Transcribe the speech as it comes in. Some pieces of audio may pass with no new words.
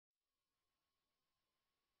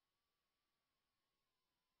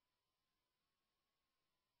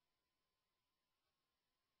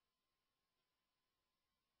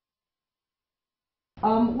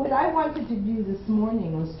What I wanted to do this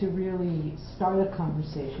morning was to really start a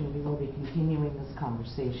conversation. We will be continuing this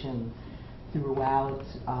conversation throughout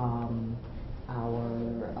our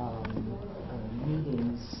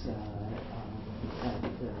meetings at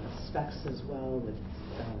Specs as well, with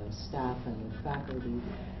staff and with faculty,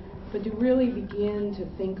 but to really begin to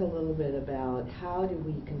think a little bit about how do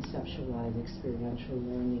we conceptualize experiential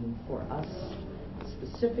learning for us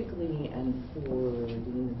specifically, and for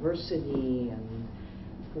the university, and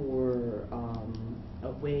for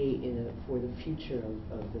a way for the future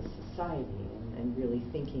of the society, and really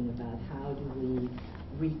thinking about how do we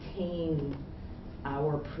retain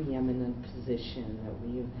our preeminent position that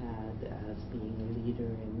we have had as being a leader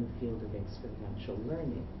in the field of experiential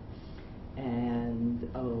learning. And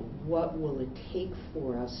what will it take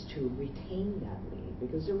for us to retain that lead?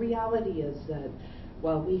 Because the reality is that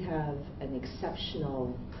while we have an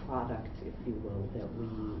exceptional product, if you will, that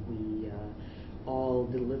we all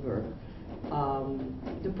deliver,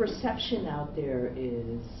 the perception out there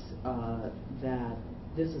is that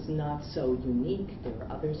this is not so unique. There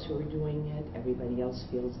are others who are doing it. Everybody else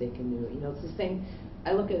feels they can do it. You know, it's the same.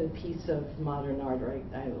 I look at a piece of modern art, right?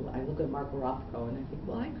 I look at Mark Rothko and I think,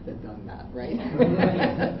 well, I could have done that, right?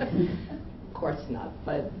 Of course not.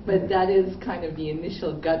 But that is kind of the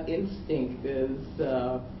initial gut instinct, is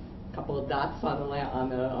a couple of dots on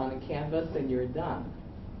a canvas and you're done.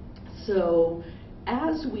 So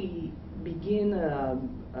as we begin a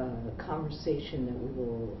conversation that we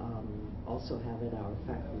will also have at our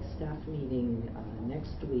faculty staff meeting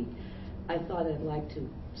next week, I thought I'd like to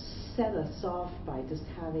set us off by just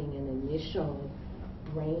having an initial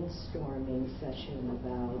brainstorming session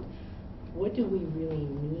about what do we really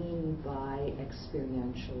mean by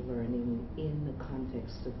experiential learning in the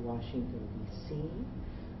context of Washington, D.C.?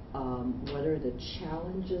 What are the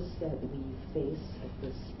challenges that we face at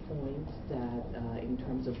this point that in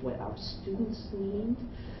terms of what our students need?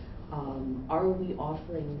 Are we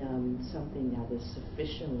offering them something that is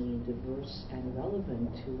sufficiently diverse and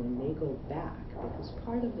relevant to when they go back? Because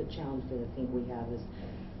part of the challenge that I think we have is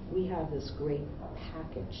we have this great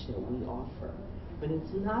package that we offer, but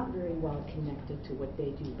it's not very well connected to what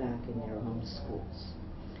they do back in their home schools.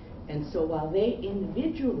 And so while they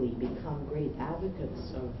individually become great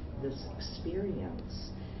advocates of this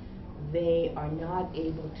experience, they are not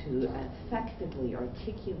able to effectively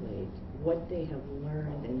articulate what they have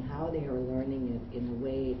learned and how they are learning it in a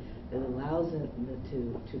way that allows them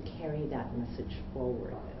to carry that message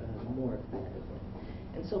forward more effectively.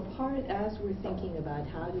 And so as we're thinking about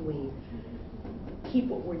how do we keep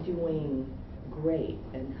what we're doing great,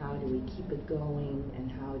 and how do we keep it going,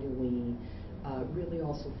 and how do we really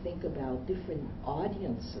also think about different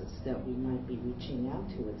audiences that we might be reaching out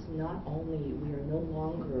to. It's not only, we are no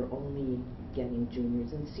longer only getting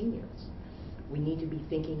juniors and seniors. We need to be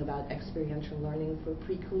thinking about experiential learning for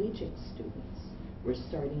pre-collegiate students. We're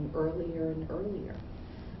starting earlier and earlier.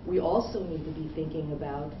 We also need to be thinking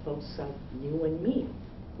about folks like you and me,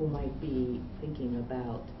 who might be thinking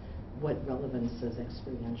about what relevance does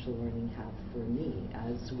experiential learning have for me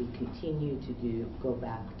as we continue to go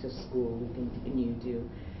back to school, we continue to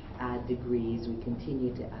add degrees, we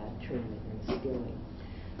continue to add training and skilling.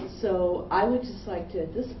 So I would just like to,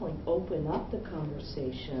 at this point, open up the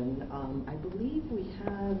conversation. I believe we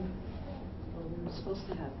have, we were supposed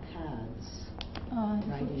to have pads,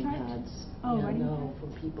 writing pads. Oh, yeah, writing no, for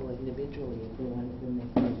people individually if we wanted to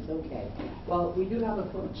make notes. Okay. Well, we do have a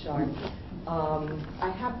flip chart. I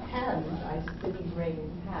have pens. I didn't bring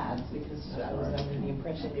pads because I was under the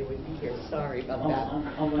impression they would be here. Sorry about that.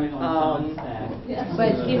 I'll write on John's pad. Yeah,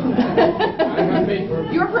 but if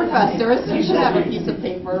you're professors, you should have a piece of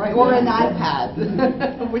paper, right, or an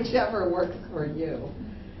iPad, whichever works for you.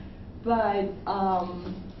 But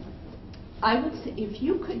I would say if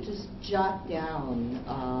you could just jot down,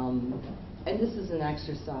 and this is an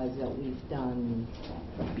exercise that we've done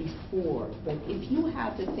before, but if you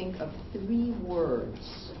had to think of 3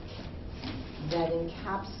 words that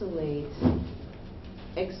encapsulate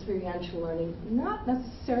experiential learning, not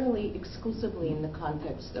necessarily exclusively in the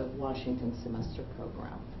context of Washington semester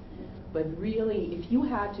program, but really if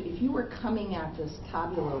you were coming at this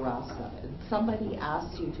tabula rasa and somebody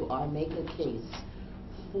asked you to make a case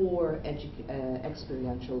for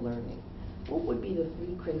experiential learning, what would be the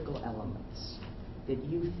 3 critical elements that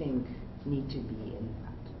you think need to be in that?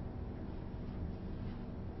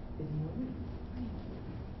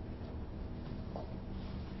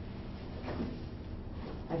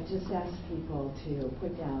 I've just asked people to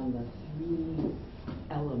put down the 3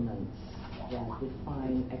 elements that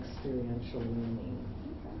define experiential learning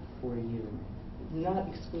for you, not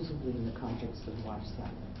exclusively in the context of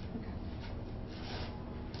WashSat.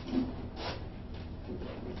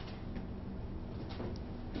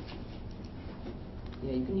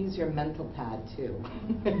 Yeah, you can use your mental pad too.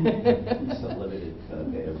 It's a limited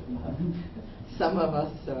Some of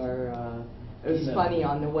us are, it was funny,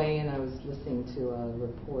 on the way in I was listening to a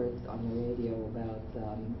report on the radio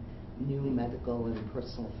about new medical and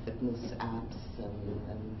personal fitness apps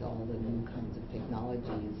and all the new kinds of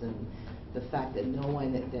technologies, and the fact that no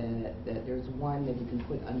one, that there's one that you can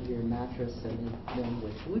put under your mattress, and it then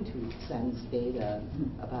with Bluetooth sends data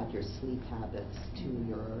about your sleep habits to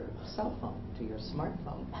your cell phone, to your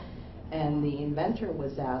smartphone. And the inventor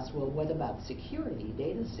was asked, well, what about security,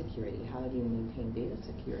 data security? How do you maintain data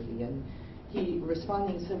security? And he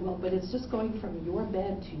responding said, well, but it's just going from your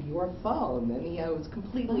bed to your phone. And he was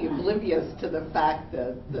completely oblivious to the fact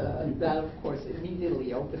that that, of course,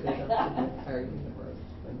 immediately opened it up to the entire universe.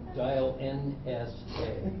 Dial NSA.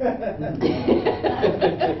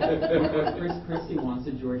 Christy wants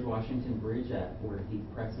a George Washington Bridge app where he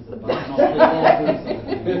presses a button and all the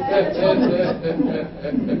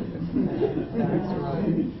That's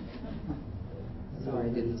right. Sorry,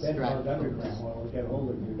 I didn't distract the program. While we get hold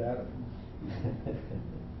of your data.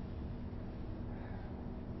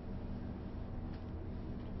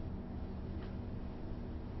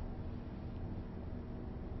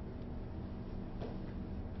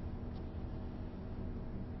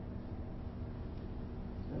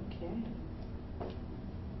 Okay.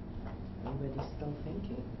 Everybody still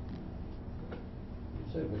thinking? You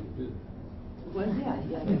said we could do that. Well, yeah,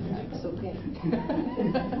 it's okay.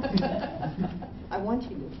 I want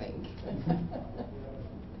you to think.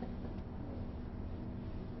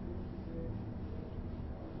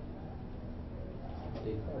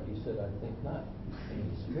 Descartes, he said, I think not. And he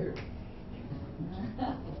disappeared.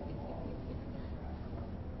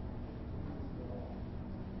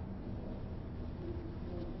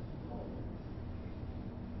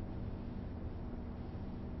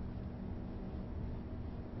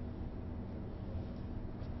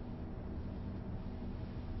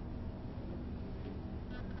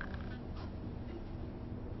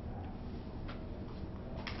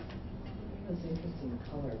 Those interesting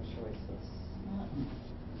color choices.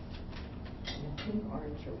 Pink,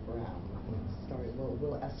 orange, or brown. Sorry,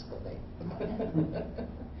 we'll escalate.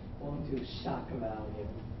 Won't do shock value.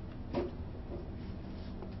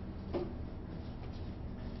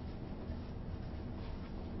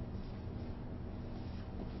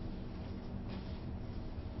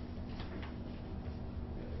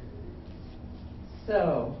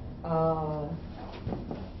 So,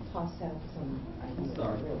 toss out some ideas.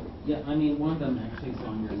 Sorry. Yeah, I mean, one of them actually is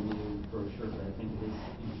on your new brochure, but I think it is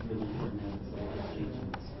really important that it's all changing.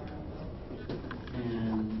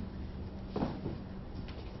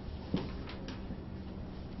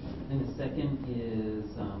 And the second is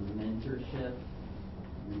mentorship,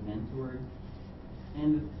 mentored. And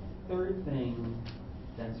the third thing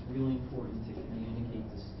that's really important to communicate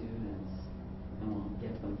to students and will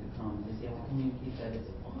get them to come is you have to communicate that it's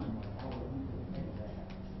fun.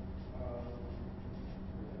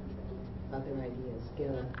 Other ideas,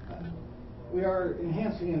 Gil. We are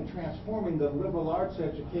enhancing and transforming the liberal arts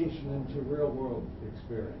education into real-world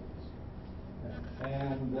experience.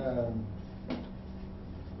 And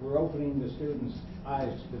we're opening the students'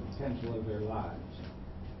 eyes to the potential of their lives.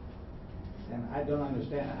 And I don't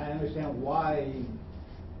understand, I understand why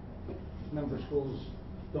member schools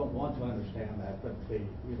don't want to understand that, but they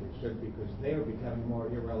really should, because they are becoming more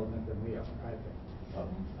irrelevant than we are, I think.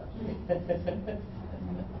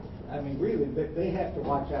 I mean, really, they have to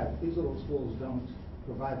watch out. If these little schools don't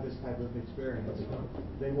provide this type of experience,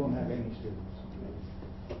 they won't have any students.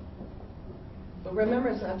 But remember,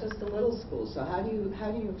 it's not just the little schools. So how do you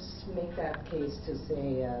make that case to,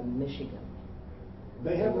 say, Michigan?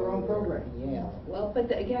 They have their own program. Yeah. Well, but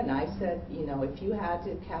again, I said, you know, if you had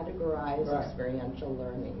to categorize Right. experiential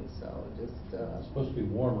learning, so just. It's supposed to be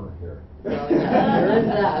warmer here. Well, yeah, there is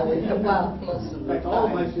that. Well, most of the Like time. all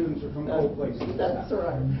of my students are from cold places. That's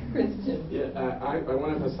right, Christian. Yeah, I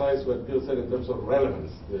want to emphasize what Bill said in terms of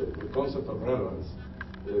relevance, the concept of relevance,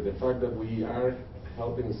 the fact that we are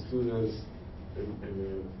helping students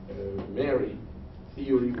marry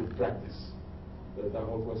theory with practice. The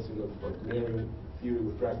whole question of marrying theory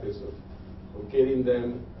with practice, of getting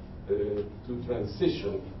them to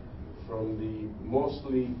transition from the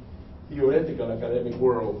mostly theoretical academic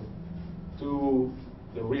world to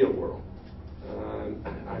the real world.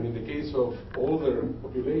 And in the case of older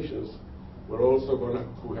populations, we're also going to,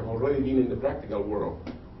 who have already been in the practical world,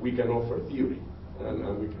 we can offer theory,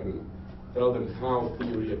 and we can tell them how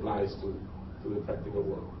theory applies to the practical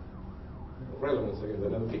world. Relevance, again,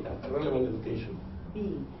 relevant education.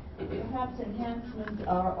 B. perhaps enhancement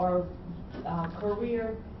or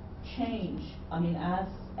career change. I mean,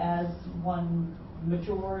 as one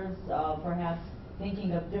matures, perhaps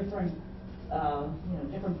thinking of different,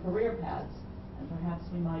 different career paths, and perhaps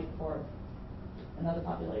we might, for another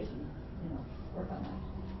population, work on that.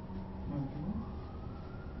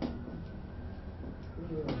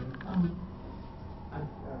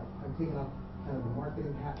 I'm taking up kind of the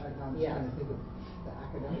marketing hat right now. I'm just trying to think of the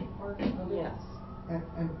academic part of it. Yes.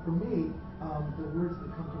 And for me, the words that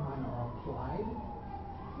come to mind are applied,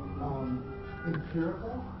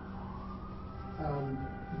 empirical,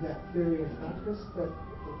 that theory of interest that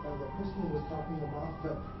Kristen was talking about,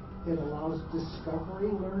 that it allows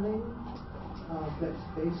discovery learning that's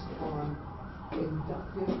based on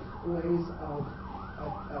inductive ways of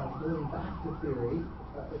going back to theory,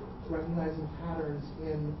 recognizing patterns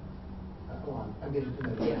in. I'm getting too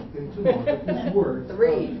many. Yeah. Getting too long. But these words.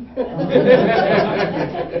 3.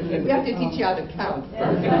 We have to teach you how to count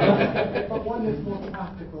first. But one that's more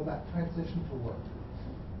practical, that transition to work.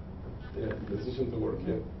 Yeah, transition to work,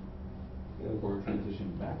 yeah. Or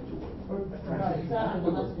transition back to work. Or Right, exactly.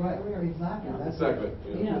 Well, that's right, career. exactly. Yeah. That's Exactly,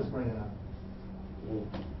 what yeah. he was bringing up.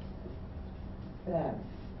 Bev.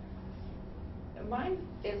 Mine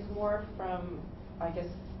is more from, I guess,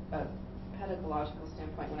 a pedagogical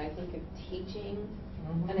standpoint. When I think of teaching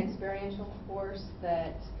an experiential course,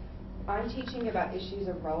 that I'm teaching about issues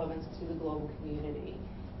of relevance to the global community.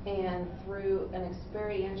 And through an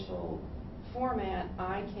experiential format,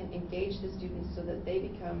 I can engage the students so that they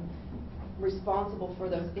become responsible for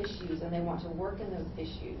those issues and they want to work in those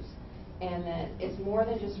issues. And that it's more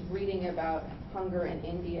than just reading about hunger in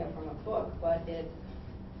India from a book, but it's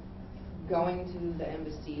going to the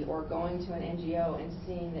embassy or going to an NGO and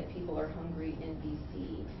seeing that people are hungry in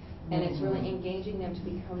BC. And it's really engaging them to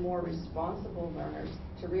become more responsible learners,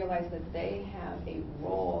 to realize that they have a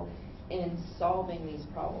role in solving these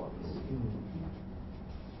problems.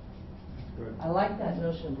 I like that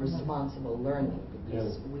notion of responsible learning,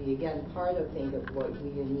 because we, again, part of what we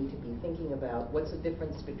need to be thinking about, what's the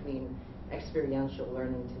difference between experiential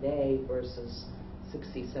learning today versus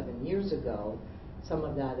 67 years ago. Some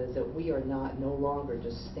of that is that we are no longer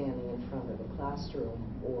just standing in front of a classroom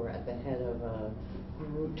or at the head of a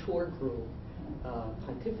tour group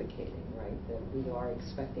pontificating, right? That we are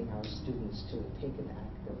expecting our students to take an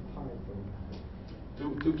active part in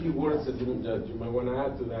that. Two key words that you might want to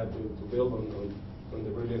add to that, to build on the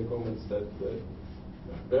brilliant comments that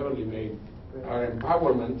Beverly made, are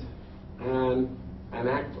empowerment and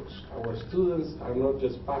actors. Our students are not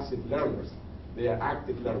just passive learners, they are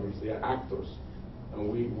active learners, they are actors. And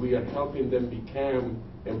we are helping them become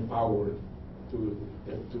empowered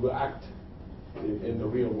to act in the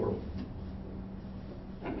real world.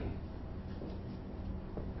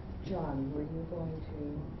 John, were you going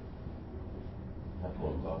to?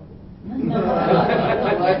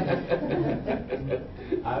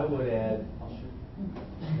 I would add,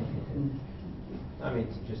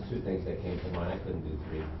 just two things that came to mind. I couldn't do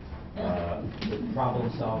three. The problem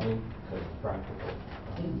solving, because it's practical.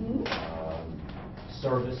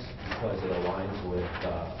 Service, because it aligns with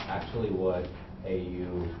actually what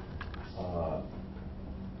AU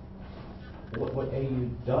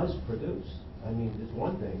does produce. I mean, there's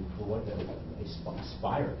one thing for what they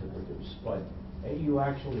aspire to produce, but AU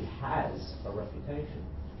actually has a reputation,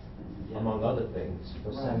 among other things,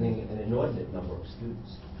 for sending an inordinate number of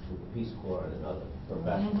students to the Peace Corps and other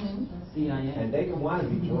professions. CIA. And they can want to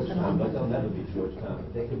be Georgetown, but they'll never be Georgetown.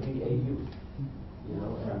 They can be AU,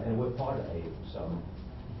 and we're part of AU, so.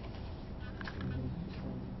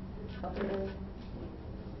 Other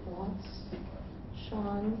thoughts?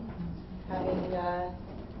 Sean, having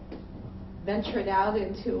ventured out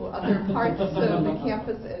into other parts of the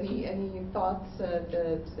campus, any thoughts,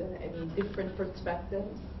 any different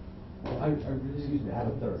perspectives? I really have a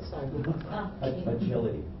third. Sorry.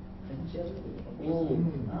 Agility.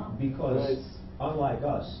 Because unlike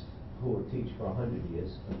us, who will teach for 100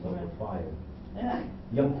 years until we're fired,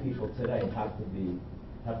 young people today have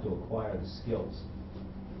to acquire the skills.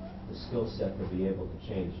 The skill set to be able to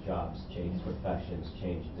change jobs, change professions,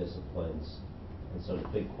 change disciplines. And so the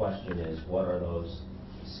big question is, what are those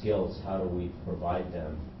skills? How do we provide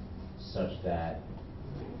them such that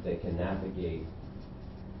they can navigate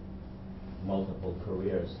multiple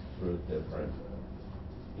careers through different,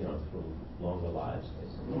 through longer lives,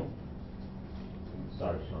 basically.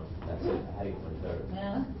 Sorry, Sean, that's it. I had it one third.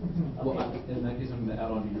 Yeah. Well, in that case, I'm going to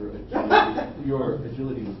add on to your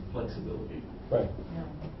agility with flexibility. Right. Yeah,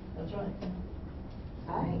 that's right.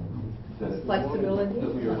 Hi. That Flexibility.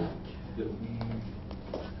 That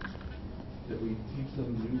we that we teach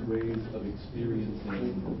them new ways of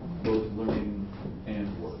experiencing both learning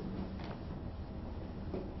and work.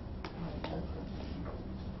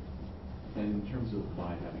 And in terms of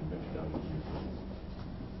my having ventured out into new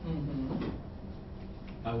fields,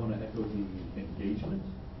 I want to echo the engagement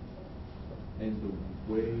and the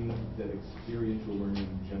way that experiential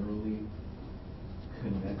learning generally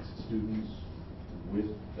connects students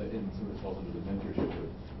with, and some of it falls under the mentorship of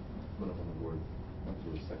when I'm on the board,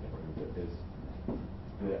 sort of second round, but is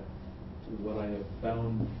that what I have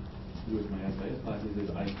found with my SIS classes is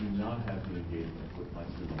I do not have the engagement with my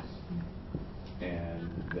students, and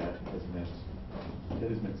that has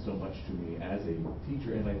meant so much to me as a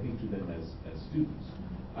teacher, and I think to them as students.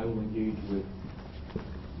 I will engage with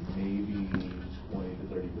maybe 20 to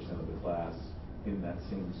 30% of the class in that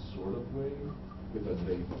same sort of way, because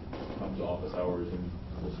they come to office hours and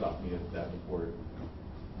will stop me at that report.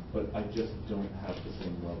 But I just don't have the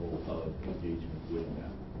same level of engagement with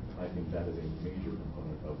them. I think that is a major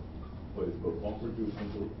component of what is both offered through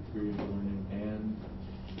experiential learning and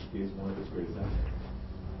is one of its greatest assets.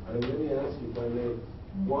 And let me ask you, if I may,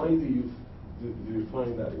 why do you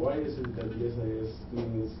find that? Why is it that the SIS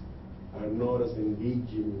students are not as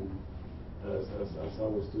engaging as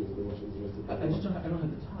our students, the Washington semester? I don't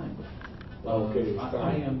have the time. Okay.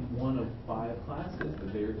 I am one of 5 classes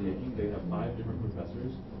that they are taking. They have 5 different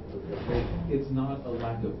professors. Okay. It's not a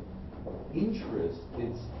lack of interest,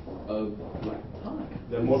 it's a lack of time.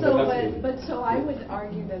 So I would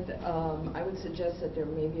argue that, I would suggest that there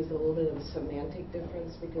maybe is a little bit of a semantic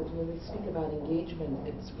difference, because when we speak about engagement,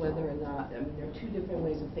 it's whether or not, I mean, there are 2 different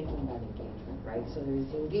ways of thinking about engagement, right? So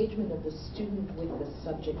there's the engagement of the student with the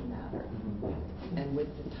subject matter and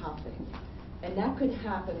with the topic. And that could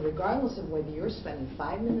happen regardless of whether you're spending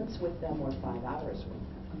 5 minutes with them or 5 hours with them.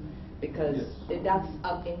 Because that's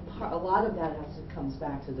in part, a lot of that comes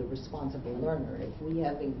back to the responsible learner. If we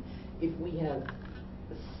have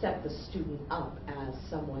set the student up as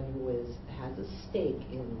someone who has a stake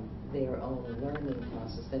in their own learning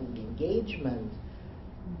process, then the engagement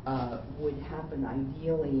would happen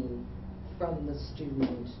ideally from the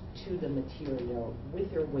student to the material,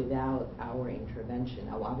 with or without our intervention.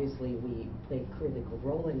 Now, obviously, we play a critical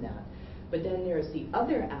role in that. But then there's the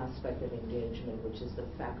other aspect of engagement, which is the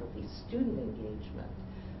faculty-student engagement.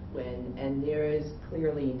 And there is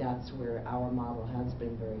clearly, that's where our model has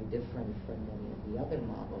been very different from many of the other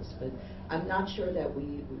models. But I'm not sure that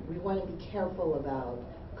we want to be careful about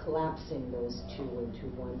collapsing those 2 into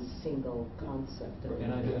one single concept.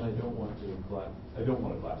 And I don't want to collapse. I don't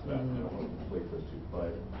want to collapse that. I don't want to conflate those 2.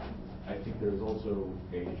 But I think there is also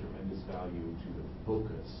a tremendous value to the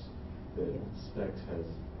focus that SPECS has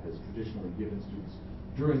traditionally given students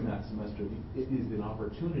during that semester. It is an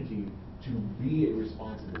opportunity to be a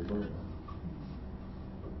responsible learner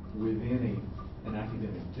within an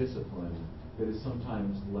academic discipline that is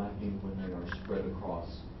sometimes lacking when they are spread across.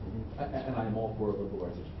 And I'm all for a liberal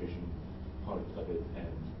arts education product of it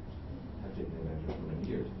and have taken advantage of it for many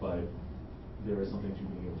years, but there is something to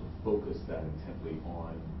being able to focus that intently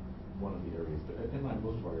on one of the areas, and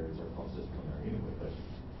most of our areas are cross-disciplinary anyway, but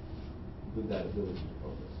with that ability to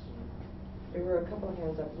focus. There were a couple of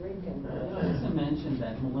hands up. Rick and I also mentioned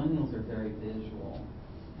that millennials are very visual,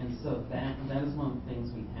 and so that is one of the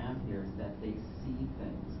things we have here, is that they see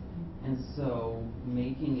things, and so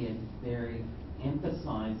making it very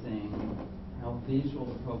emphasizing how visual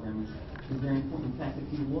the program is very important. In fact,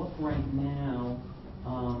 if you look right now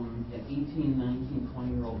at 18, 19,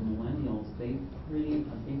 20-year-old millennials, they've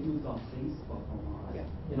moved off Facebook a lot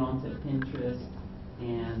and onto Pinterest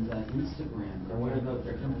and Instagram, where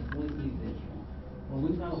they're completely visual. Well,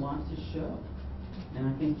 we've got a lot to show, and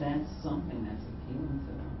I think that's something that's appealing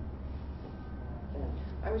to them.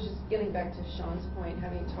 I was just getting back to Sean's point,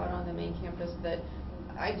 having taught on the main campus, that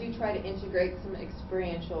I do try to integrate some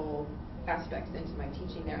experiential aspects into my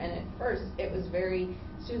teaching there. And at first, it was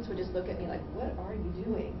students would just look at me like, what are you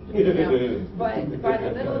doing? You know? But by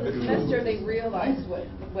the middle of the semester, they realized what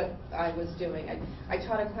I was doing. I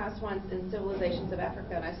taught a class once in Civilizations of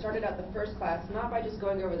Africa, and I started out the first class not by just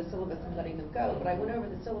going over the syllabus and letting them go, but I went over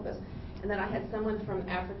the syllabus, and then I had someone from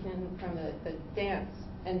the dance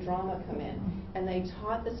and drama come in, and they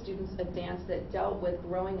taught the students a dance that dealt with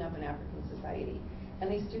growing up in African society.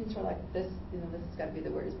 And these students were like, this has got to be the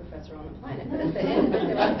weirdest professor on the planet. But at the end of it,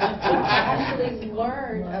 they were like, I actually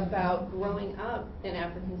learned about growing up in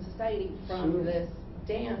African society from this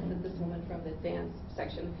dance that this woman from the dance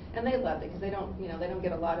section, and they loved it because they don't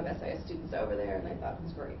get a lot of SIS students over there, and they thought it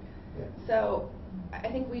was great. Yeah. So I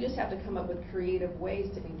think we just have to come up with creative ways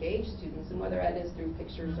to engage students, and whether that is through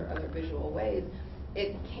pictures or other visual ways,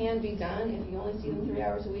 it can be done if you only see them 3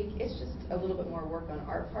 hours a week. It's just a little bit more work on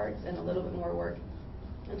our parts and a little bit more work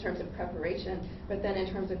in terms of preparation, but then in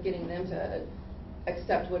terms of getting them to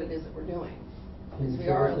accept what it is that we're doing. Because we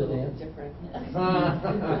are a little bit different. I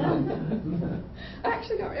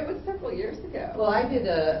actually don't, it was several years ago. Well, I did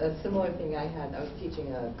a similar thing. I was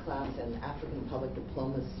teaching a class in African public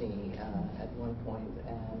diplomacy at one point,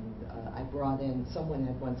 and I brought in, someone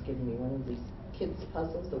had once given me one of these kids'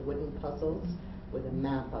 puzzles, the wooden puzzles, with a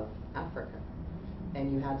map of Africa.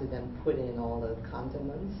 And you had to then put in all the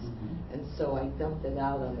continents. And so I dumped it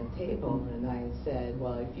out on the table, and I said,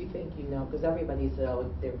 well, if you think you know, because everybody said, oh,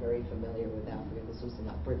 they're very familiar with Africa. This was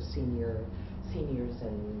enough for seniors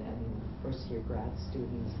and first-year grad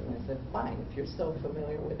students. And I said, fine, if you're so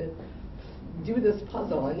familiar with it, do this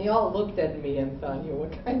puzzle. And they all looked at me and thought,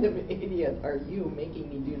 what kind of idiot are you making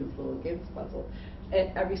me do this little kids puzzle?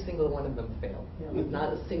 And every single one of them failed.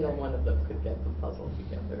 Not a single one of them could get the puzzle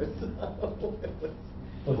together.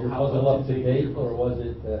 Was your puzzle up to date, or was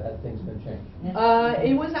it, had things been changed?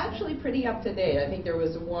 It was actually pretty up to date. I think there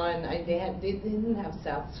was one, they didn't have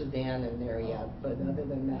South Sudan in there yet, but other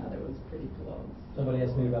than that, it was pretty close. Somebody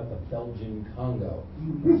asked me about the Belgian Congo.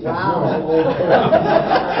 Wow.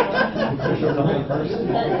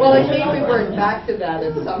 Well, I may revert back to that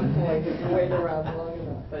at some point if you wait around long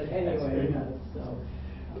enough. But anyway, so.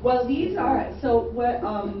 Well, these are, so what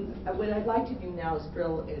I'd like to do now is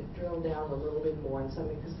drill down a little bit more on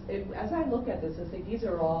something, because as I look at this, I say these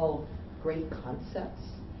are all great concepts,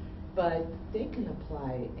 but they can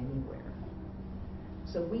apply anywhere.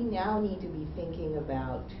 So we now need to be thinking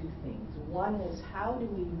about two things. One is, how do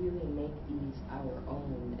we really make these our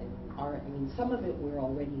own? And some of it we're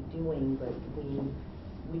already doing, but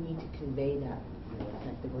we need to convey that more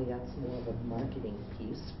effectively. That's more of a marketing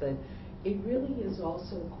piece. But it really is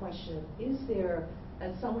also a question of, is there,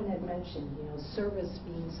 as someone had mentioned, service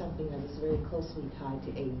being something that is very closely tied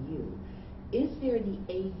to AU. Is there the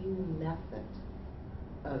AU method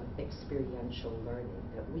of experiential learning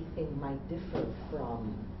that we think might differ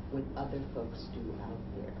from what other folks do out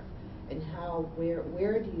there? And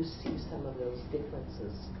where do you see some of those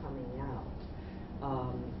differences coming out?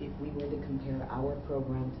 If we were to compare our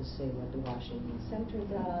program to, say, what the Washington Center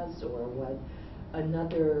does, or what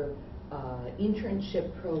another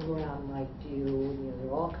internship program might do,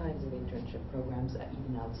 there are all kinds of internship programs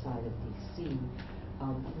even outside of DC.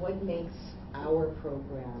 What makes our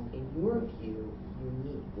program, in your view,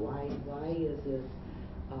 unique? Why is it?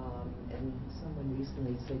 And someone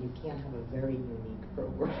recently said you can't have a very unique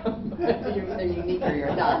program. You're either unique or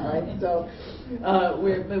you're not, right? So,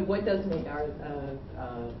 but what does make our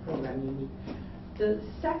program unique? The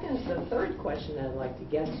third question that I'd like to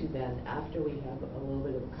get to then, after we have a little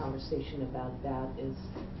bit of a conversation about that, is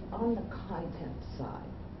on the content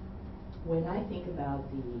side. When I think about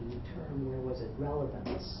the term,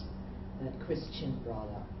 relevance, that Christian brought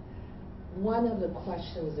up, one of the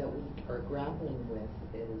questions that we are grappling with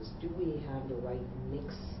is, do we have the right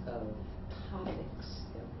mix of topics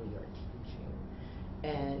that we are teaching?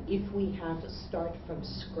 And if we have to start from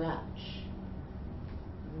scratch,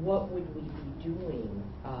 what would we be doing?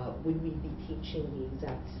 Would we be teaching the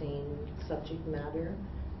exact same subject matter?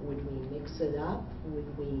 Would we mix it up?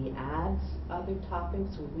 Would we add other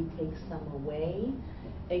topics? Would we take some away?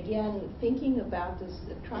 Again, thinking about this,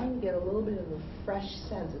 trying to get a little bit of a fresh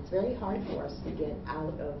sense. It's very hard for us to get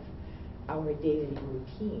out of our daily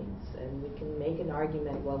routines. And we can make an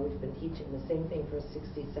argument, well, we've been teaching the same thing for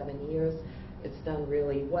 67 years. It's done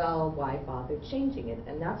really well. Why bother changing it?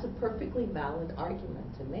 And that's a perfectly valid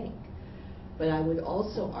argument to make. But I would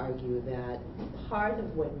also argue that part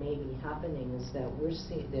of what may be happening is that we're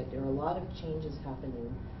seeing that there are a lot of changes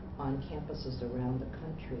happening on campuses around the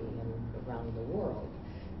country and around the world.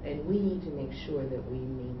 And we need to make sure that we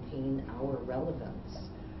maintain our relevance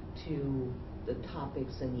to the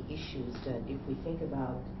topics and the issues that, if we think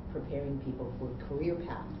about preparing people for career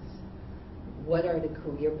paths, what are the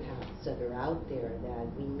career paths that are out there that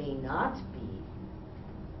we may not be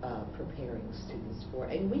preparing students for?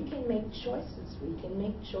 And we can make choices. We can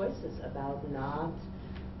make choices about not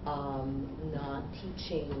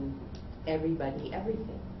teaching everybody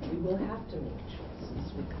everything. We will have to make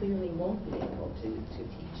choices. We clearly won't be able to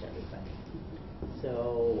teach everybody.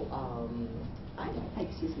 So,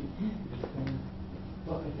 excuse me.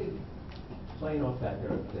 Well, I think playing off that,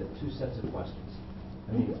 there are two sets of questions.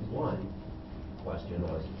 I mean, one question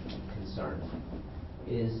or concern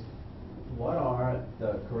is, what are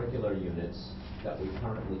the curricular units that we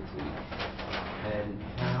currently teach, and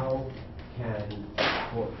how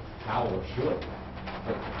or should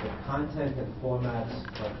the content and formats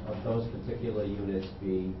of those particular units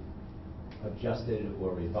be adjusted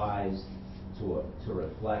or revised to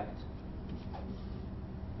reflect,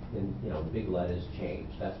 in big letters, change.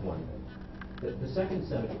 That's one thing. The second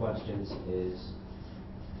set of questions is,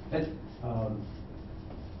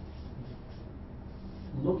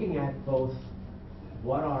 looking at both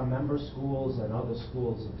what our member schools and other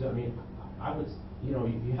schools do. I mean, I would,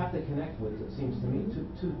 you have to connect with, it seems to me,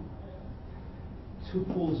 two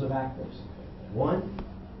pools of actors. One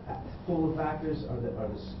pool of actors are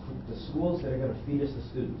the schools that are going to feed us the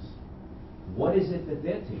students. What is it that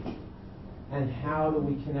they're teaching? And how do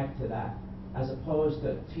we connect to that? As opposed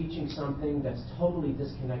to teaching something that's totally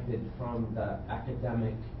disconnected from the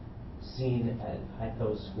academic scene at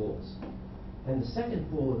those schools. And the second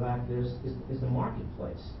pool of actors is the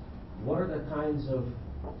marketplace. What are the kinds of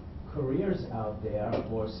careers out there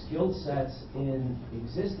or skill sets in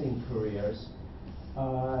existing careers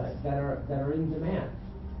that are in demand?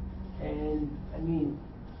 And I mean,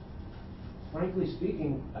 frankly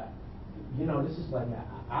speaking, this is like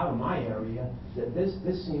out of my area.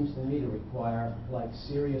 This seems to me to require like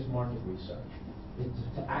serious market research.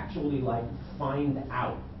 To actually like find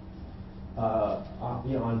out,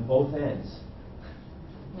 on both ends,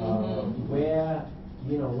 where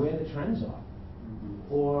the trends are,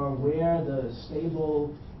 or where the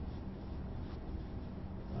stable.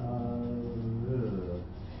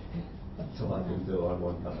 That's all I can do on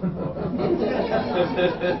one cup of coffee.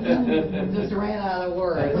 Just ran out of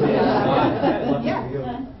words.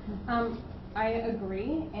 I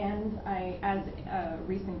agree, and I, as a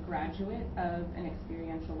recent graduate of an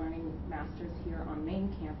experiential learning master's here on main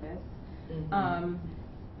campus,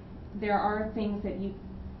 there are things that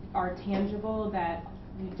are tangible that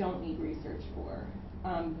you don't need research for,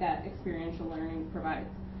 that experiential learning provides.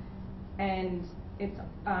 And it's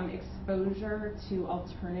exposure to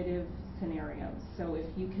alternative scenarios. So if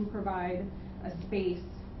you can provide a space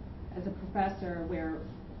as a professor where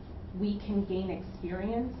we can gain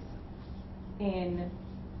experience in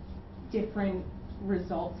different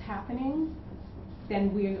results happening,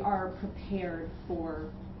 then we are prepared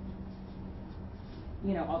for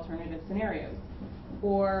alternative scenarios.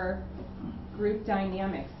 Or group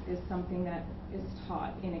dynamics is something that is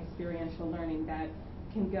taught in experiential learning that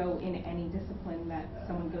can go in any discipline that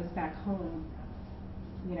someone goes back home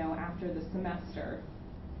after the semester.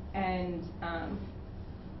 And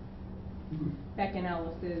Beck and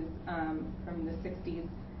Ellis's from the 60s,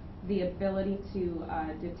 the ability to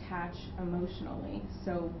detach emotionally.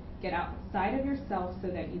 So get outside of yourself so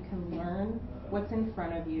that you can learn what's in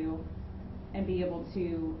front of you and be able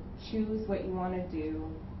to choose what you want to do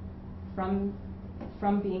from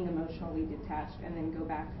being emotionally detached, and then go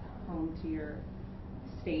back home to your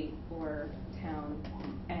state or town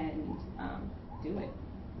and do it.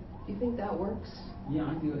 Do you think that works? Yeah,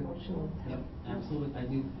 I do it. Emotional. Yep, absolutely. I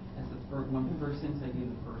do. As one of the first things I do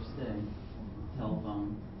the first day, tell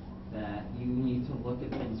them that you need to look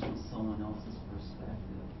at things from someone else's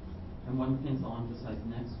perspective. And one of the things I'll emphasize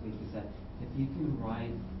next week is that if you can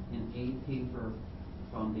write in a paper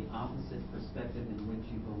from the opposite perspective in which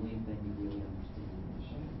you believe, then you really understand the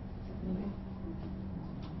issue.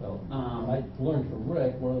 Well, I learned from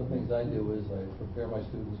Rick, one of the things I do is I prepare my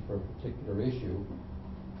students for a particular issue,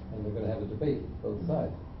 and they're going to have a debate, both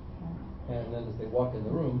sides. And then as they walk in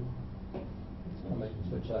the room, I make them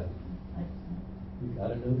switch sides. You got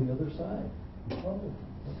to know the other side. Oh.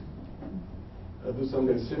 I do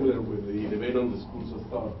something similar with the debate on the schools of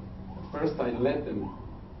thought. First, I let them,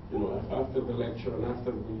 after the lecture and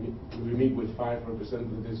after we meet with 5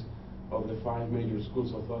 representatives of the 5 major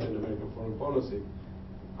schools of thought in American foreign policy,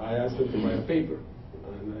 I ask them to write a paper,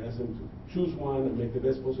 and I ask them to choose one and make the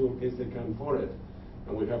best possible case they can for it.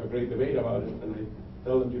 And we have a great debate about it, and I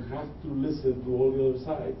tell them you have to listen to all the other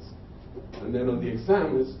sides. And then on the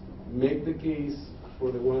exams, make the case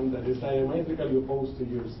for the one that is diametrically opposed to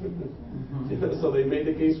yours. So they made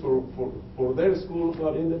the case for their school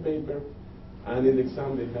thought in the paper, and in the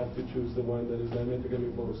exam they have to choose the one that is diametrically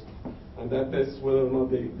opposed. And that tests whether or not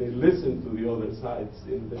they listen to the other sides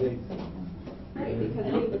in the debate. Right,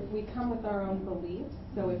 because we come with our own beliefs,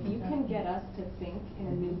 so if you can get us to think in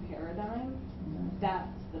a new paradigm, that's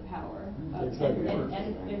the power of Exactly.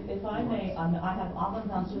 And if I may, I have often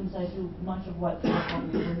students that do much of what we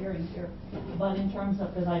were hearing here, but in terms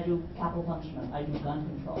of, because I do capital punishment, I do gun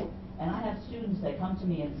control, and I have students that come to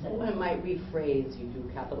me and say, I might rephrase, you do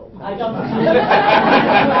capital punishment. I don't.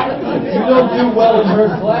 You don't do well in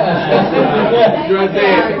her class.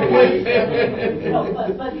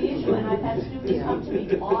 No, but the issue, and I've had students come to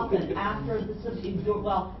me often after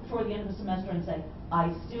toward the end of the semester and say,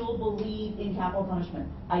 I still believe in capital punishment.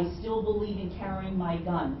 I still believe in carrying my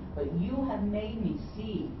gun. But you have made me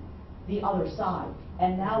see the other side.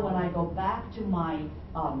 And now when I go back to my,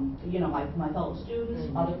 my fellow students,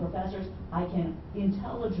 other professors, I can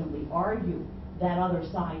intelligently argue that other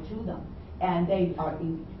side to them. And they are,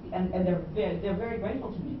 and they're very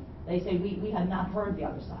grateful to me. They say, we have not heard the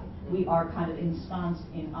other side. We are kind of ensconced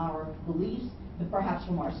in our beliefs, perhaps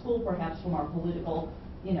from our school, perhaps from our political,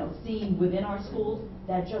 scene within our schools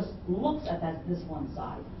that just looks at this one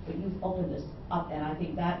side. But you've opened this up, and I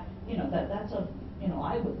think that, that's a,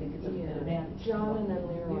 I would think it's an advantage. John and then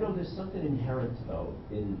Leroy. There's something inherent though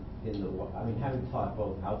in having taught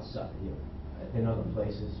both outside, in other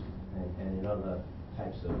places and in other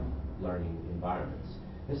types of learning environments.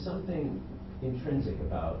 There's something intrinsic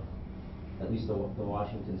about at least the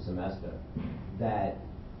Washington semester that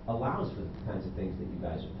allows for the kinds of things that you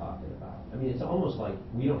guys are talking about. I mean, it's almost like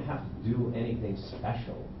we don't have to do anything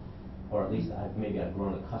special, or at least maybe I've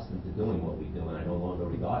grown accustomed to doing what we do, and I no longer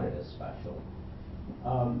regard it as special.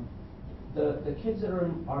 The kids that are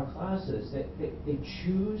in our classes, they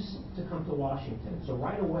choose to come to Washington, so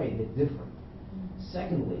right away they're different.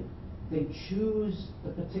 Secondly, they choose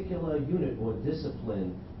the particular unit or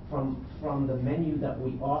discipline from the menu that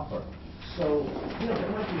we offer. So, there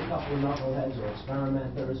might be a couple of knuckleheads or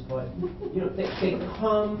experimenters, but, they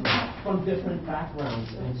come from different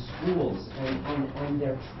backgrounds and schools, and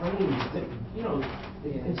they're trained,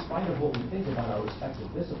 in spite of what we think about our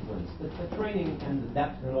respective disciplines, the training and the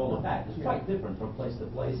depth and all of that is quite different from place to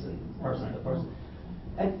place and person to person.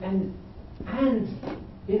 And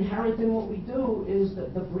inherent in what we do is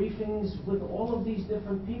the briefings with all of these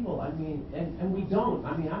different people. I mean, and we don't.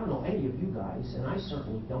 I don't know any of you guys, and I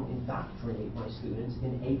certainly don't indoctrinate my students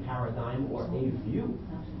in a paradigm or a view.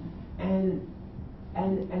 And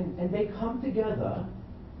they come together,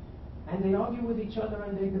 and they argue with each other,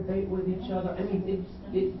 and they debate with each other. I mean,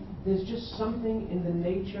 there's just something in the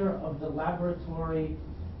nature of the laboratory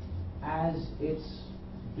as it's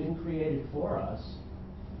been created for us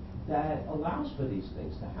that allows for these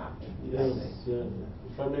things to happen. Yes,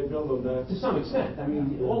 if I may build on that. To some extent. I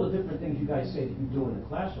mean, all the different things you guys say that you do in the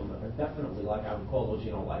classroom are definitely, like I would call those,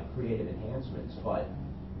 like creative enhancements, but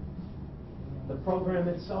the program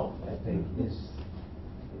itself, I think, is...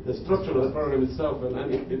 The structure of the program itself, and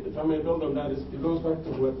if I may build on that, it goes back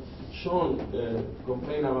to what Sean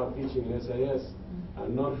complained about teaching in SIS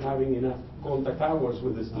and not having enough contact hours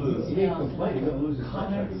with the students. He didn't complain, you're going to lose his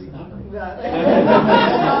contract.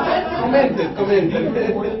 Commented.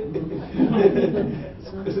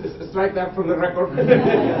 Strike that from the record.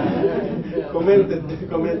 commented,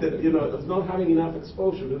 it's not having enough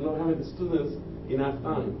exposure, it's not having the students enough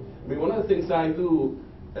time. I mean, one of the things I do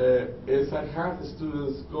is I have the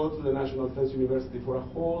students go to the National Defense University for a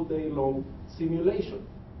whole day long simulation,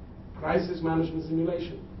 crisis management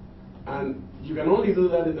simulation. And you can only do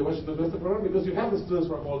that in the Washington semester program because you have the students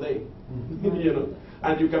for a whole day,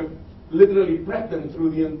 and you can literally prep them through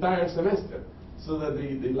the entire semester, so that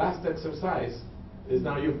the last exercise is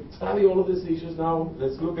now you study all of these issues. Now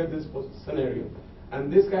let's look at this scenario.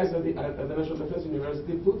 And these guys at the National Defense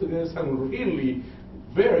University put together some really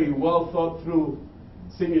very well thought through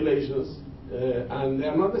simulations, and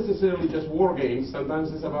they're not necessarily just war games.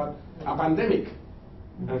 Sometimes it's about a pandemic,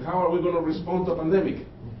 and how are we going to respond to a pandemic.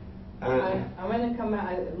 I'm going to come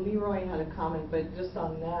out. Leroy had a comment, but just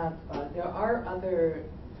on that, there are other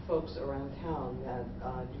folks around town that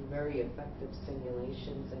do very effective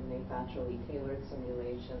simulations, and they've actually tailored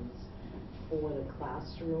simulations for the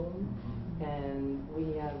classroom. And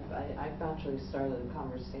I've actually started a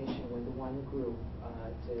conversation with one group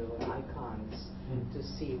to icons to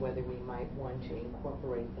see whether we might want to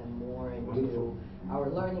incorporate them more into our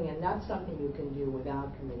learning. And that's something you can do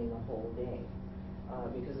without committing a whole day.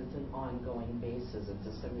 Because it's an ongoing basis. It's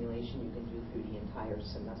a simulation you can do through the entire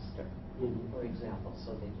semester, for example,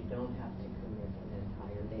 so that you don't have to commit an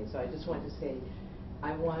entire day. So I just want to say,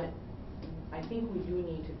 I think we do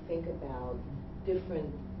need to think about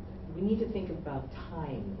we need to think about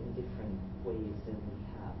time in different ways than we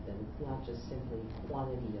have, that it's not just simply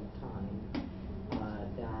quantity of time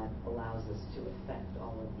that allows us to affect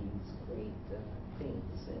all of these great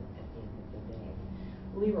things at the end of the day.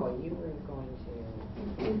 Leroy, you were going to...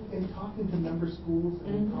 In talking to member schools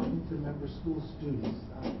and talking to member school students,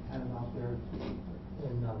 kind of out there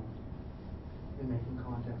in making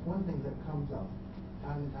contact, one thing that comes up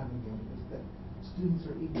time and time again is that students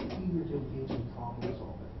are eager to engage in problem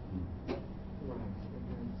solving. Right.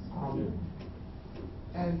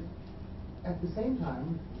 And at the same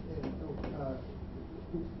time,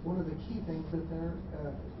 one of the key things that they're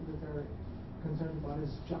concerned about is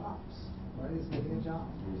jobs, right? Is getting a job.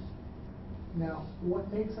 Now,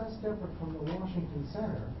 what makes us different from the Washington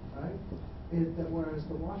Center, right, is that whereas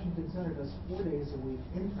the Washington Center does 4 days a week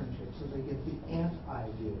internships, so they get the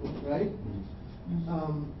anti-view, right?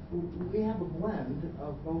 We have a blend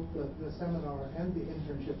of both the seminar and the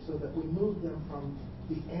internship so that we move them from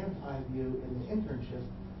the anti-view in the internship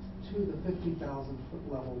to the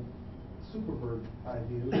 50,000-foot level superbird eye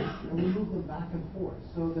view, and we move them back and forth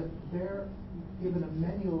so that they're given a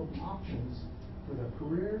menu of options for their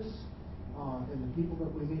careers, and the people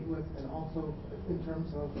that we meet with, and also in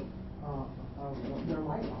terms of their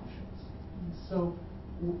life options. So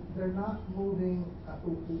they're not moving,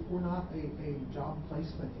 we're not a job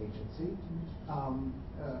placement agency,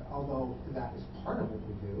 although that is part of what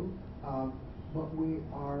we do, but we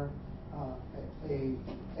are a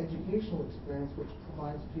educational experience which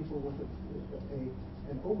provides people with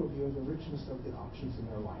an overview of the richness of the options in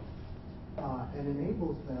their life, and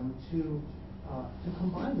enables them to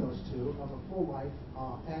combine those two of a full life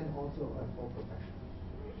and also a full profession.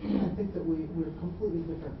 I think that we're completely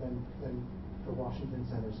different than the Washington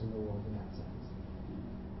Centers in the world in that sense.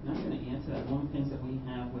 I'm going to answer that. One of the things that we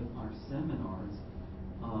have with our seminars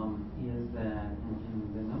is that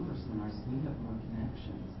in the number of seminars, we have more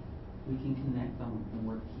connections. We can connect them with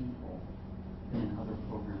more people than other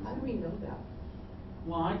programs. How do we know that?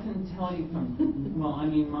 Well, I can tell you from, well, I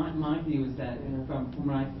mean, my view is that from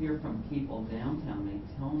what I hear from people downtown, they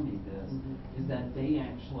tell me this, is that they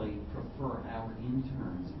actually prefer our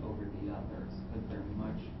interns over the others because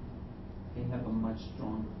they have a much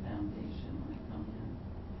stronger foundation when they come in.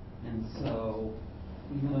 And so,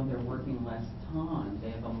 even though they're working less time, they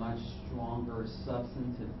have a much stronger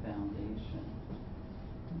substantive foundation.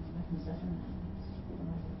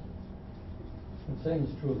 The same is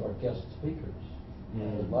true of our guest speakers.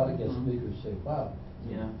 A lot of guest speakers say, wow,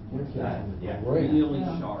 Yeah. your kids are Really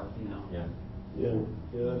great. sharp, you know. Yeah,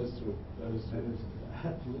 that is true. That is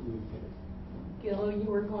absolutely okay. Gil, you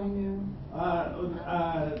were going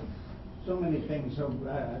So many things. So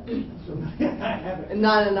I haven't. to?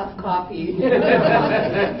 Not enough coffee. One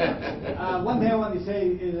thing I want to say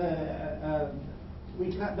is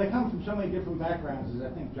they come from so many different backgrounds, as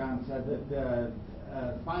I think John said, that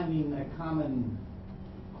finding a common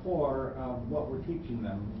core of what we're teaching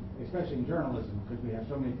them, especially in journalism, because we have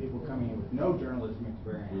so many people coming in with no journalism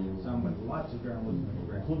experience, and some with lots of journalism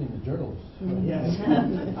experience. Including the journalists. Yes.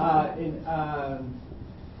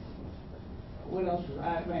 What else?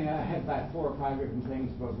 I mean, I had about 4 or 5 different things,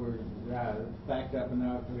 but we're backed up, and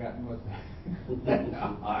now I've forgotten what they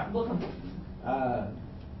are.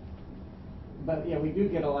 But yeah, we do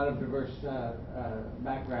get a lot of diverse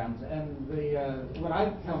backgrounds, and what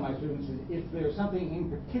I tell my students is, if there's something in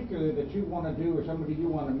particular that you want to do or somebody you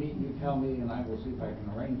want to meet, you tell me, and I will see if I can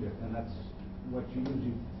arrange it. And that's what you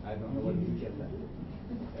usually. I don't know whether you get that.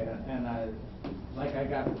 And like I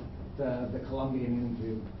got the Colombian in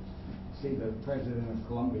to see the president of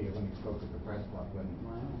Colombia when he spoke at the press club, and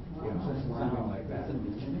something like that.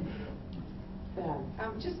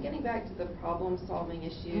 Just getting back to the problem-solving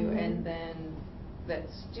issue, and then that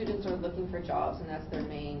students are looking for jobs, and that's their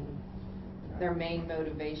main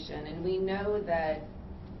motivation. And we know that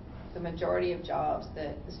the majority of jobs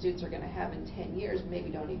that the students are going to have in 10 years maybe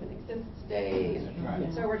don't even exist today.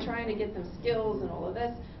 And so we're trying to get them skills and all of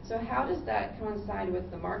this. So how does that coincide with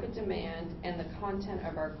the market demand and the content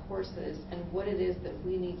of our courses and what it is that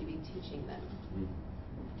we need to be teaching them?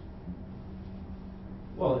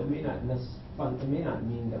 Well, it may not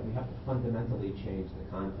mean that we have to fundamentally change the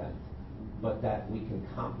content, but that we can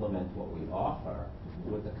complement what we offer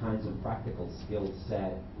with the kinds of practical skill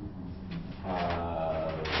set,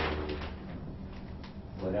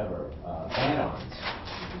 add-ons.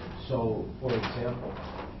 So, for example,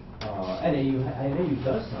 NAU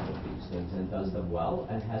does some of these things and does them well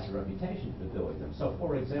and has a reputation for doing them. So,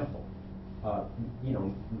 for example,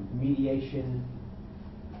 mediation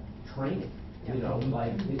training.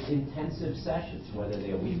 Like intensive sessions, whether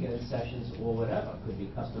they're weekend sessions or whatever, could be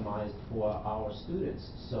customized for our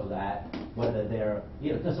students, so that whether they're,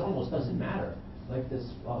 it almost doesn't matter. Like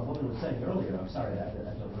this woman was saying earlier, I'm sorry, I don't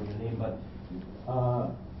know your name, but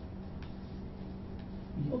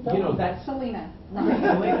that's Selena.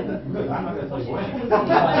 Selena. Good, I'm not going to tell you when.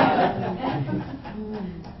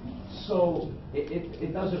 So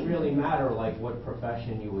it doesn't really matter like what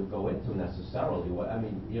profession you would go into necessarily.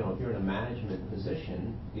 If you're in a management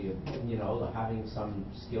position, having some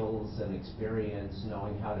skills and experience,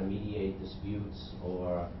 knowing how to mediate disputes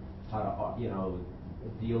or how to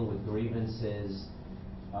deal with grievances,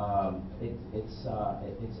 it's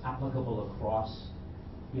applicable across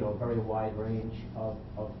a very wide range of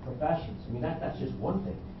professions. That's just one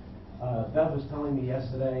thing. Bev was telling me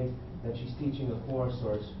yesterday that she's teaching a course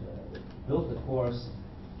or built a course.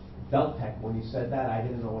 Deltec, when you said that, I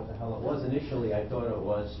didn't know what the hell it was. Initially, I thought it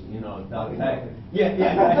was, Deltec. Yeah,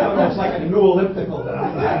 I thought it was like a new elliptical that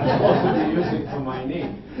I'm supposed to be using for my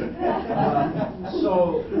knee.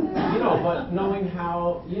 But knowing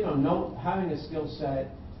how, having a skill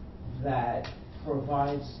set that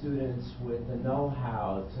provides students with the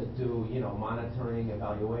know-how to do, monitoring,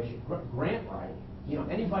 evaluation, grant writing.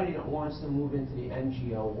 Anybody that wants to move into the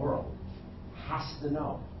NGO world has to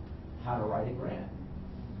know how to write a grant.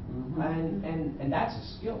 And that's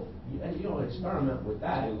a skill. You'll experiment with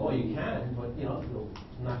that all you can, but you'll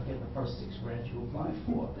not get the first 6 grants you apply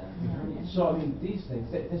for. So I mean, these things,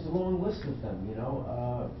 there's a long list of them.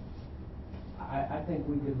 I think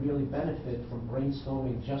we could really benefit from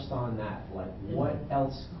brainstorming just on that. Like, what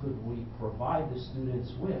else could we provide the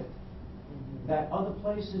students with that other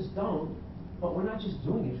places don't? But we're not just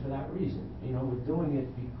doing it for that reason. We're doing it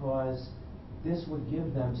because this would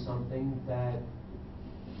give them something that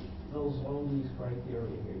fills all these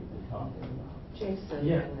criteria here you've been talking about. Jason.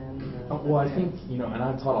 Yeah. And then, well, I think, and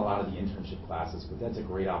I've taught a lot of the internship classes, but that's a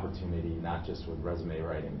great opportunity, not just with resume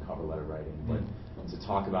writing, cover letter writing, but to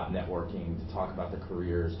talk about networking, to talk about the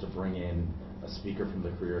careers, to bring in a speaker from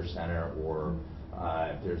the Career Center, or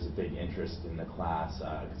if there's a big interest in the class,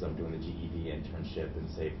 because I'm doing the GED internship in,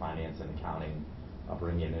 say, finance and accounting, I'll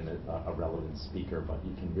bring in a relevant speaker, but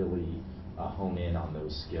you can really hone in on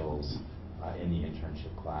those skills in the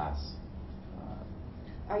internship class.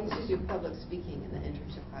 I used to do public speaking in the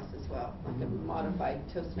internship class as well, like a modified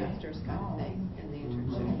Toastmasters kind of thing in the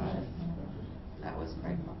internship class. That was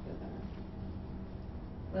quite popular.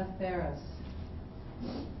 Left Ferris.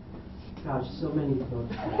 Gosh, so many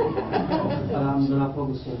thoughts. I'm going to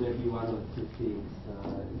focus on maybe one or two things.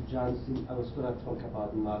 John, I was going to talk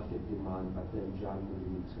about market demand, but then John will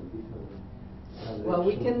need to different. Well,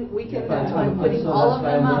 we can. That's I'm putting all of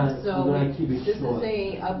them up. So this is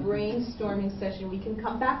a brainstorming session. We can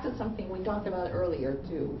come back to something we talked about earlier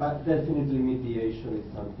too. But definitely mediation is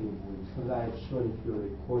something because I'm sure if you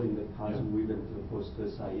recall in the past we went to the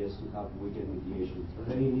post-SIS to have weekend mediation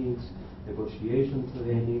trainings, negotiation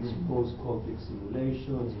trainings, post-conflict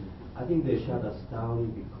simulations. I think they shut us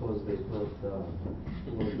down because they thought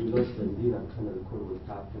we lost the deal. I can't recall what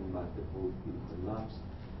happened, but the whole thing collapsed.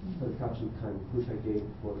 Perhaps we can push again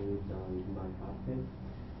for it might happen.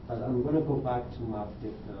 But I'm going to go back to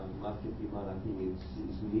market demand. I think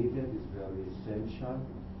it's needed, it's very essential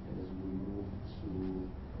as we move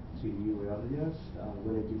to new areas. I'm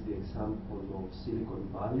going to give the example of Silicon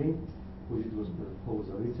Valley, which was proposed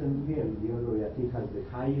recently, and the other I think has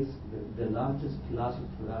the largest class of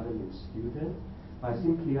traveling students by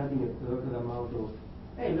simply adding a program out of,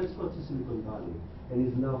 hey, let's go to Silicon Valley. And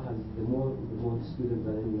it now has the more students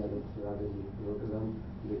than any other traveling program,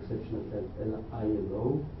 with the exception of that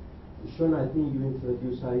ILO. Sean, I think you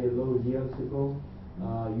introduced ILO years ago.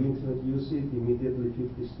 You introduced it, immediately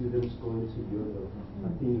 50 students going to Europe.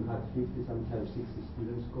 I think you had 50, sometimes 60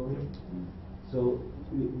 students going. So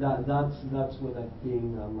that's what I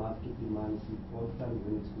think market demand is important.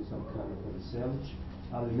 We need to do some kind of research.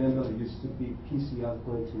 I remember it used to be PCR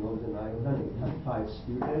going to Northern Ireland. It had 5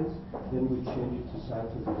 students. Then we changed it to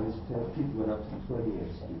Cyprus and West Turkey. It went up to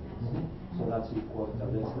 28 students. So that's important.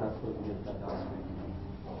 Let's not forget that aspect.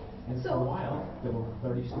 And for a while, there were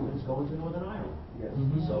 30 students going to Northern Ireland. Yes.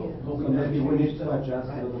 So maybe we need to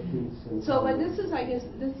adjust a lot of things. So, but this is, I guess,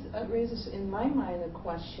 this raises in my mind a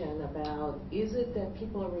question about: is it that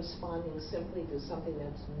people are responding simply to something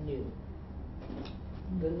that's new?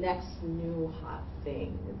 The next new hot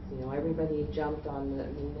thing. It's, everybody jumped on the.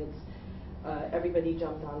 Everybody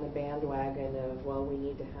jumped on the bandwagon of, well, we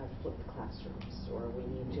need to have flipped classrooms, or we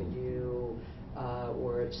need to do,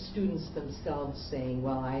 or students themselves saying,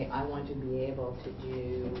 well, I want to be able to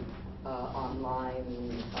do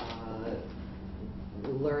online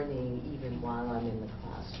learning even while I'm in the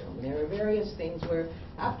classroom. And there are various things where,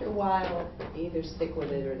 after a while, they either stick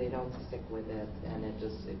with it or they don't stick with it, and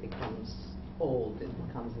it becomes old, it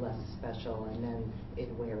becomes less special, and then it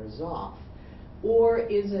wears off? Or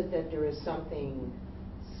is it that there is something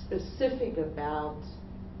specific about,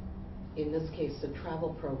 in this case, the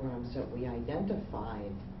travel programs that we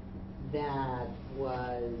identified that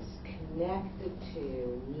was connected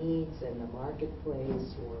to needs in the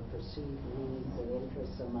marketplace or perceived needs and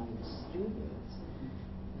interests among students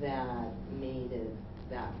that made it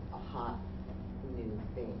that a hot new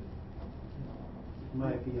thing?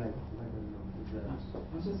 Might be, I don't know.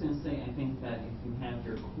 I was just going to say, I think that if you have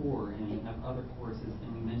your core and you have other courses,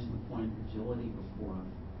 and we mentioned the point of agility before,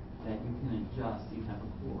 that you can adjust. You have a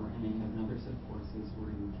core, and then you have another set of courses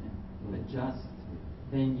where you can adjust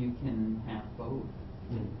then you can have both.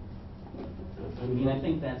 I mean, I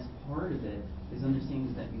think that's part of it, is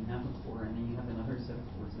understanding that you have a core and then you have another set of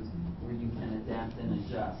courses where you can adapt and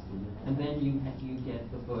adjust. And then you get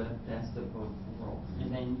the best of both worlds.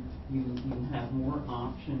 And then you have more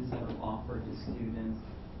options that are offered to students,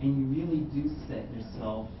 and you really do set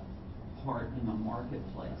yourself apart in the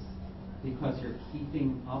marketplace because you're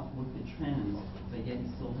keeping up with the trends, but yet you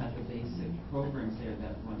still have the basic programs there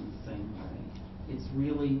that run the same way. It's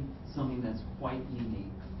really something that's quite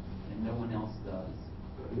unique and no one else does.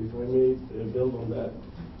 If I may build on that,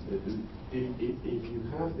 if you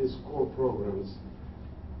have these core programs,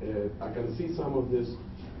 I can see some of these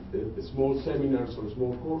small seminars or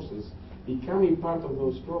small courses becoming part of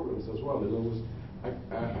those programs as well. In other words,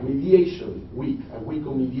 a mediation week, a week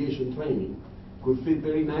of mediation training could fit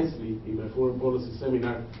very nicely in a foreign policy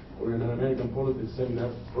seminar or in an American politics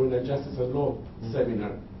seminar or in a justice and law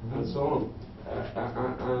seminar and so on.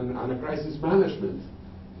 And a crisis management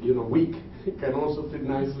week can also fit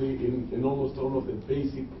nicely in almost all of the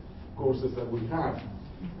basic courses that we have.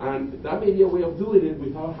 And that may be a way of doing it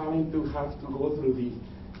without having to go through the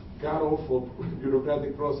god-awful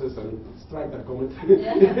bureaucratic process and strike that comment.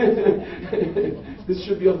 This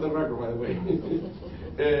should be on the record, by the way.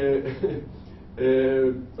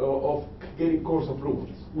 Of getting course approvals,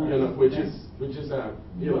 which is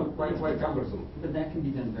quite cumbersome. But that can be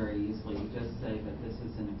done very easily. You just say that this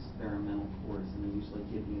is an experimental course, and they usually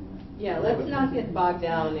give you one. Yeah, let's not get bogged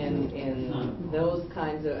down in those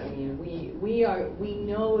kinds of. I mean, we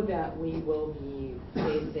know that we will be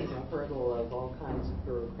facing a hurdle of all kinds of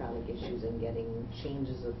bureaucratic issues and getting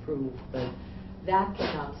changes approved, but that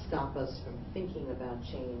cannot stop us from thinking about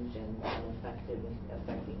change and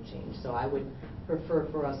affecting change. So I would prefer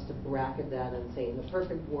for us to bracket that and say, in the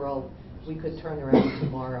perfect world, we could turn around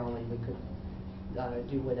tomorrow and we could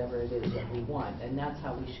do whatever it is that we want. And that's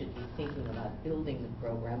how we should be thinking about building the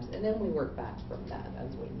programs. And then we work back from that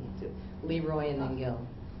as we need to. Leroy and then Gil.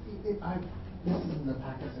 This is in the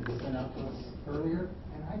packets that was sent out to us earlier,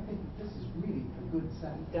 and I think this is really a good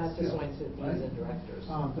set. That just went to deans and directors.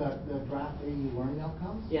 The draft AE learning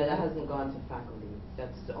outcomes? Yeah, that hasn't gone to faculty.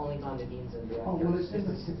 That's only gone to deans and directors. Oh, well, it's in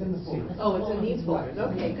the folder. Oh, it's in these folders.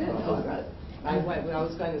 Okay, good. Oh, good. I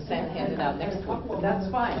was going to hand it out next week, but that's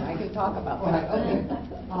fine. I can talk about that. Okay.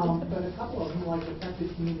 But a couple of them, like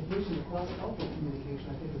effective communication, cross-cultural communication,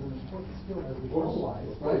 I think is an important skill as we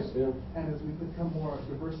globalize, right? Yeah. And as we become more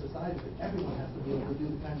diverse society, everyone has to be able to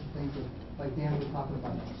do the kinds of things that, like Dan was talking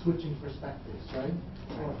about, switching perspectives, right?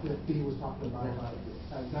 Or that Dee was talking about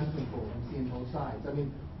gun control and seeing both sides. I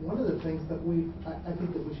mean, one of the things that I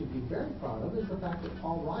think that we should be very proud of is the fact that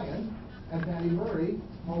Paul Ryan and Patty Murray,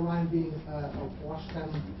 Paul Ryan being a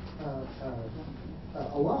Washington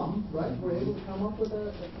alum, right, were able to come up with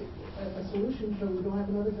a solution so we don't have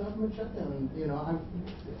another government shutdown. And I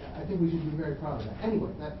think we should be very proud of that. Anyway,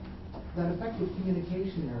 that effective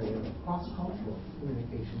communication area, cross-cultural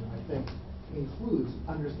communication, I think, includes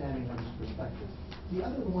understanding others' perspectives. The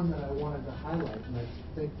other one that I wanted to highlight, and I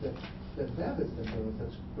think that Bev has been doing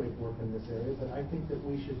such great work in this area, but I think that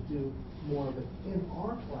we should do more of it in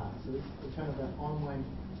our classes, kind of that online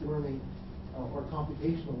learning or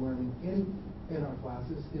computational learning in our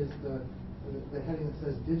classes, is the heading that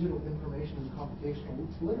says Digital Information and Computational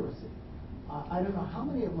Literacy. I don't know how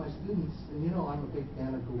many of my students, and I'm a big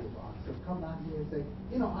fan of Google Docs, have come back to me and say,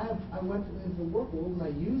 I went into the work world and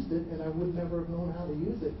I used it, and I would never have known how to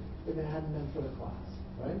use it if it hadn't been for the class,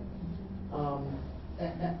 right?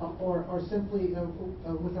 Or simply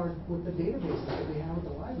with the databases that we have at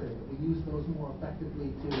the library, that we use those more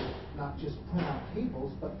effectively to not just print out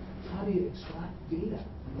tables, but how do you extract data?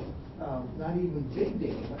 Not even big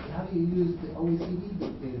data, but how do you use the OECD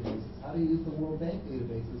databases? How do you use the World Bank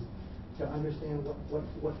databases to understand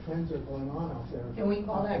what trends are going on out there? Can we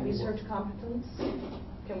call that research competence?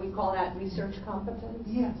 Can we call that research competence?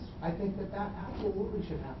 Yes, I think that absolutely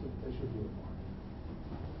should be a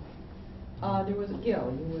part. There was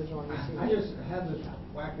Gil. You were on this. I just have this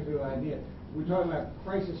wackadoo idea. We're talking about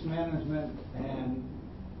crisis management, and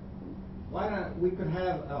why not? We could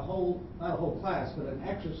have not a whole class, but an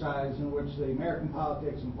exercise in which the American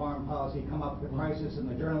politics and foreign policy come up with crisis, and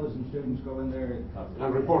the journalism students go in there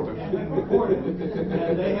and report it. And report it.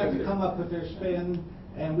 And they have to come up with their spin,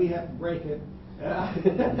 and we have to break it.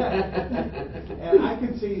 And I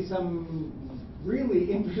can see some really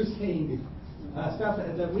interesting stuff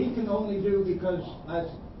that we can only do because, as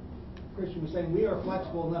Christian was saying, we are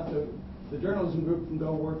flexible enough that the journalism group can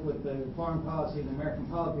go work with the foreign policy and American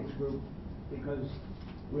politics group, because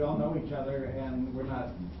we all know each other and we're not.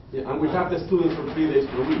 Yeah, and we have the students for 3 days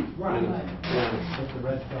per week. Right. Yeah. But the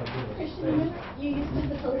rest are good. Christian, remember you used to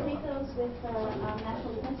facilitate those with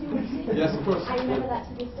National Defense University? Yes, of course. I remember that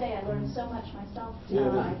to this day. I learned so much myself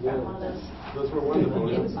Yeah, from one of those. Those were wonderful.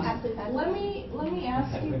 It Yeah. was absolutely fabulous. Let me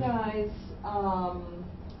ask you guys,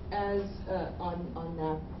 as on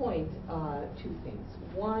that point, two things.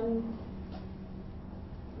 One,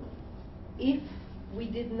 if we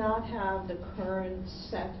did not have the current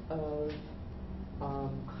set of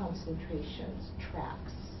concentrations,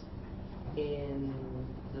 tracks in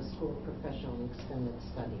the School of Professional and Extended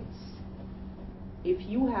Studies, if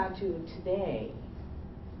you had to today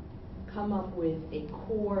come up with a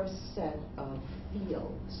core set of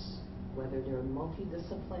fields, whether they're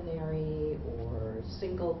multidisciplinary or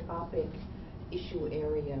single topic issue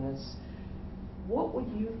areas, what would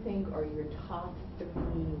you think are your top 3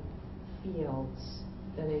 fields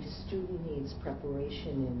that a student needs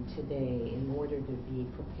preparation in today in order to be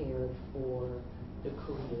prepared for the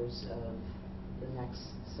careers of the next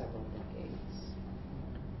several decades?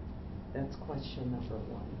 That's question number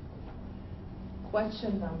 1.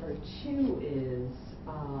 Question number 2 is,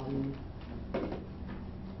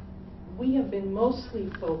 we have been mostly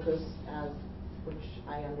focused, which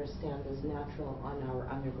I understand is natural, on our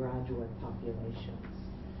undergraduate populations.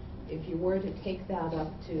 If you were to take that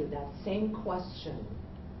up to that same question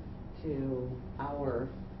to our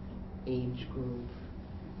age group,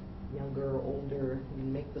 younger, older, you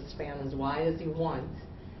make the span as wide as you want,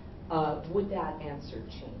 would that answer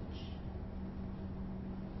change?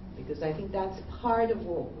 Because I think that's part of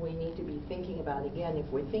what we need to be thinking about. Again, if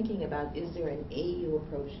we're thinking about, is there an AU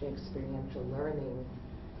approach to experiential learning,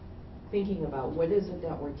 thinking about what is it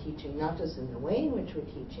that we're teaching, not just in the way in which we're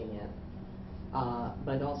teaching it,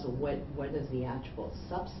 but also what is the actual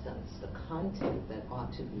substance, the content that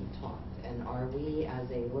ought to be taught. And are we, as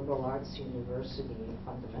a liberal arts university,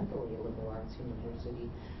 fundamentally a liberal arts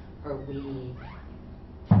university, are we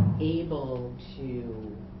able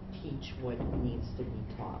to teach what needs to be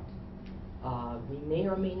taught? We may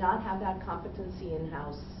or may not have that competency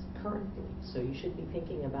in-house currently, so you should be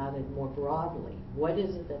thinking about it more broadly. What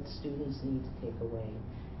is it that students need to take away,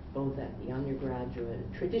 both at the undergraduate,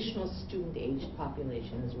 traditional student-aged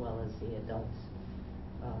population, as well as the adult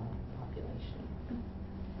population?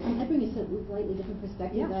 I bring a slightly different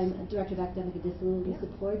perspective. Yes. I'm a director of academic and disability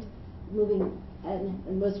support.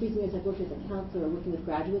 And most recent years I've worked as a counselor working with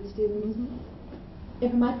graduate students. And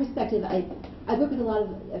from my perspective, I work with a lot of,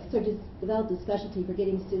 I've sort of developed a specialty for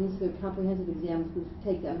getting students through comprehensive exams who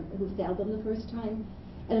failed them the first time.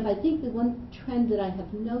 And if I think the one trend that I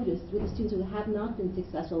have noticed with the students who have not been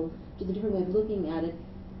successful, which is a different way of looking at it,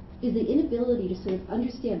 is the inability to sort of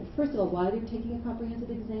understand, first of all, why they're taking a comprehensive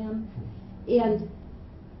exam, and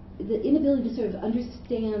the inability to sort of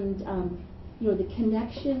understand, the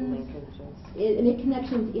connections, and make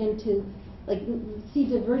connections into, like, see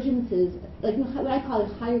divergences, like what I call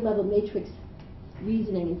higher level matrix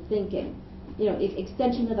reasoning and thinking.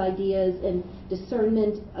 Extension of ideas and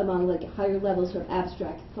discernment among like higher levels of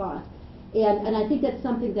abstract thought. And I think that's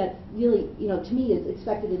something that really, to me is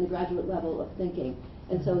expected in the graduate level of thinking.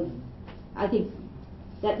 And so I think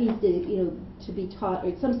that needs to be taught,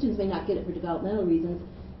 or some students may not get it for developmental reasons,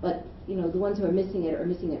 but the ones who are missing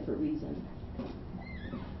it for a reason.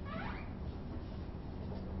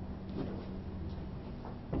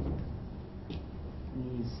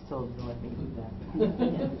 You still let me do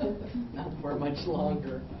that. Not for much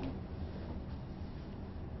longer.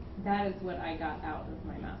 That is what I got out of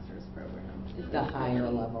my master's program. The higher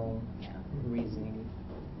level reasoning.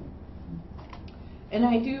 And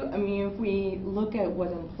if we look at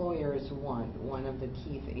what employers want, one of the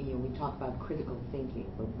key things, we talk about critical thinking,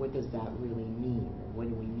 but what does that really mean? What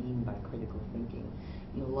do we mean by critical thinking?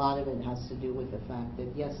 And a lot of it has to do with the fact that,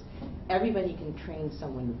 yes, everybody can train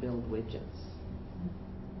someone to build widgets.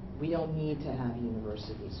 We don't need to have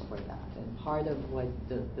universities for that. And part of what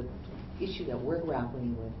the issue that we're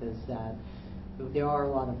grappling with is that there are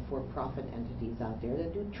a lot of for-profit entities out there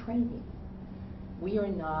that do training. We are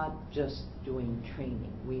not just doing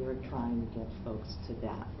training. We are trying to get folks to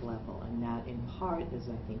that level. And that, in part, is,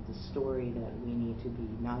 I think, the story that we need to be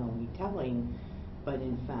not only telling, but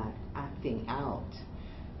in fact acting out,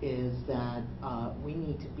 is that we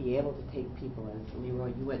need to be able to take people, as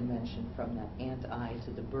Leroy, you had mentioned, from that ant eye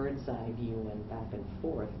to the bird's eye view and back and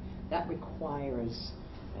forth. That requires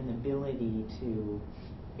an ability to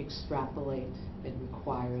extrapolate. It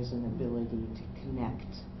requires an ability to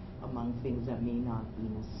connect among things that may not be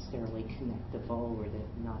necessarily connectable or that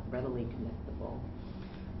are not readily connectable.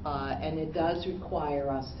 And it does require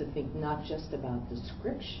us to think not just about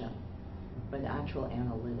description, but actual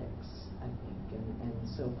analytics, I think. And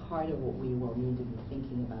so part of what we will need to be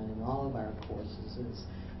thinking about in all of our courses is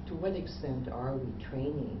to what extent are we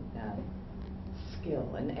training that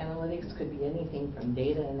skill? And analytics could be anything from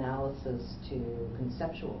data analysis to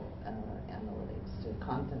conceptual analytics to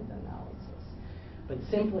content analysis. But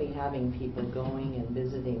simply having people going and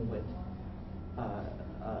visiting with,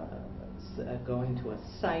 going to a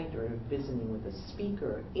site or visiting with a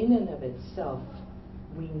speaker in and of itself,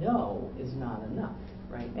 we know is not enough,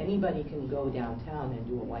 right? Anybody can go downtown and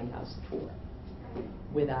do a White House tour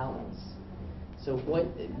without us. So what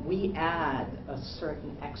we add a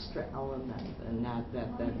certain extra element, and that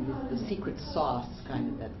the secret sauce kind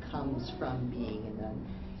of that comes from being in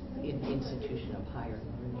an institution of higher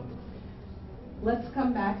learning. Let's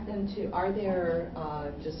come back then to, are there,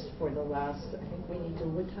 just for the last, I think we need to,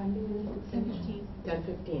 what time do we need to finish?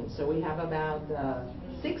 10:15. So we have about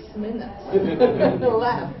 6 minutes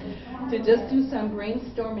left to just do some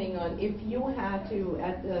brainstorming on if you had to,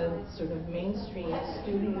 at the sort of mainstream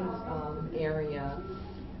student area,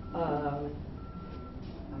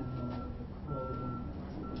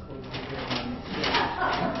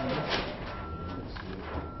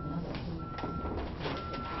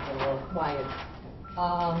 quiet.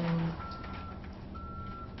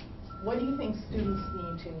 What do you think students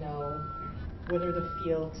need to know? What are the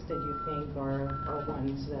fields that you think are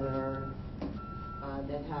ones that are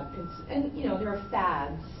that have and you know there are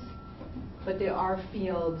fads, but there are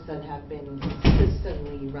fields that have been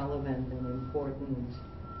consistently relevant and important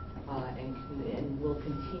and will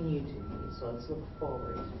continue to be. So let's look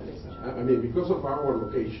forward. I mean, because of our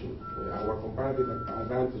location, our comparative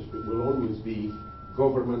advantage will always be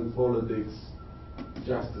government, politics,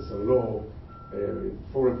 justice and law,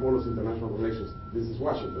 foreign policy, international relations. This is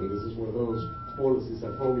Washington. This is where those policies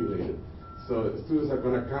are formulated. So students are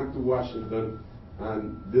going to come to Washington,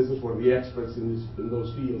 and this is where the experts in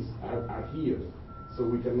those fields are here. So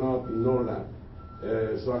we cannot ignore that.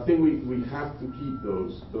 So I think we have to keep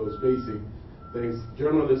those basic things.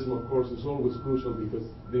 Journalism, of course, is always crucial because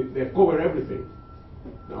they cover everything.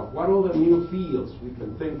 Now, what other new fields we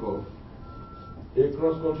can think of?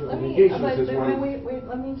 Cross-cultural communications is one. Wait,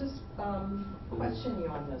 let me just question you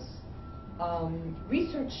on this.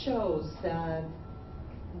 Research shows that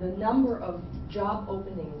the number of job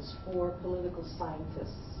openings for political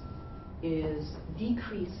scientists is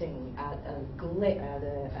decreasing at a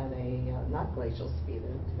not glacial speed,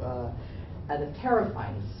 at a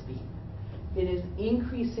terrifying speed. It is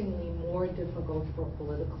increasingly more difficult for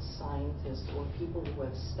political scientists or people who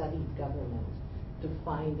have studied government to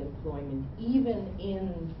find employment, even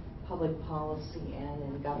in public policy and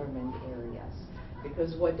in government areas.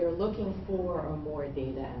 Because what they're looking for are more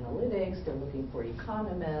data analytics, they're looking for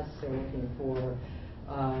economists, they're looking for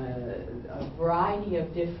a variety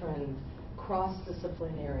of different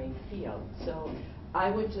cross-disciplinary fields. So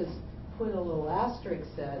I would just put a little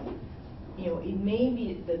asterisk that, you know, it may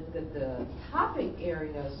be that the topic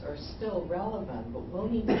areas are still relevant, but we'll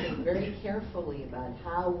need to think very carefully about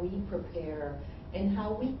how we prepare and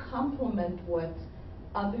how we complement what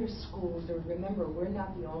other schools, or remember, we're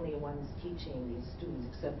not the only ones teaching these students,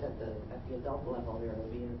 except at the adult level, there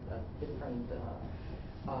will be a different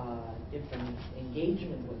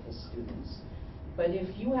engagement with the students. But if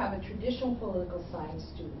you have a traditional political science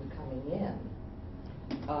student coming in,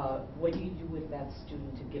 what do you do with that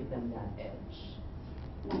student to give them that edge?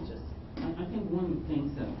 I think one of the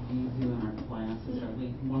things that we do in our classes, or at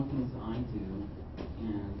least one thing that I do,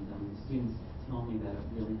 and students tell me that it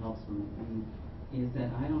really helps them, is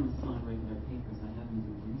that I don't assign regular papers, I have them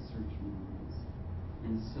do research memos.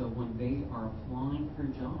 And so when they are applying for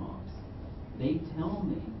jobs, they tell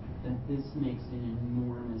me that this makes an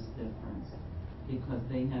enormous difference because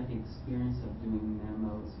they have the experience of doing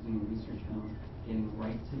memos, doing research memos, getting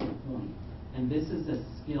right to the point. And this is a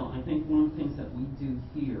skill. I think one of the things that we do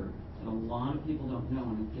here that a lot of people don't know,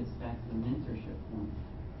 and it gets back to the mentorship point,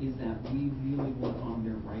 is that we really work on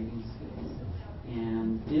their writing skills.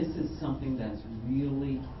 And this is something that's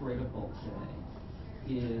really critical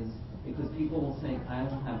today, is because people will say, I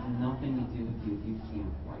will have nothing to do with you if you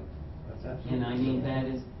can't write. That's absolutely and I mean, that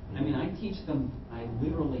is, I mean, I teach them, I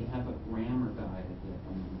literally have a grammar guide I give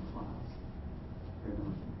them in the class.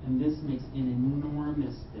 And this makes an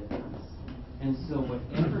enormous difference. And so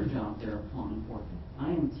whatever job they're applying for, I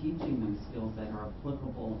am teaching them skills that are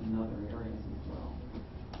applicable in other areas as well.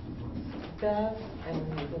 Bev and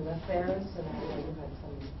the Ferris, and I know you had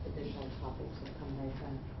some additional topics that come right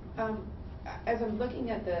back. As I'm looking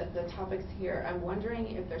at the topics here, I'm wondering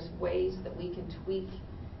if there's ways that we can tweak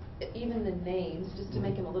even the names, just to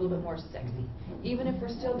make them a little bit more sexy. Even if we're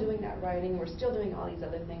still doing that writing, we're still doing all these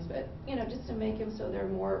other things, but just to make them so they're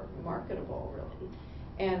more marketable, really.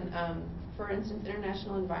 And for instance,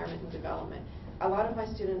 international environment and development. A lot of my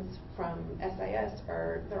students from SIS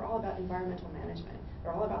they're all about environmental management.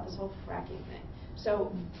 They're all about this whole fracking thing.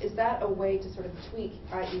 So is that a way to sort of tweak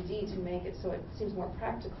IED to make it so it seems more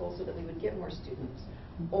practical so that we would get more students?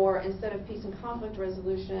 Or instead of peace and conflict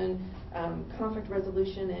resolution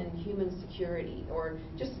and human security, or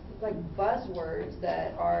just like buzzwords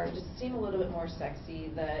that just seem a little bit more sexy,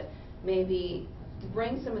 that maybe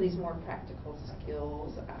bring some of these more practical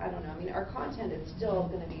skills. I don't know. I mean, our content is still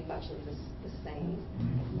going to be much of the same,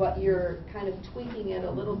 but you're kind of tweaking it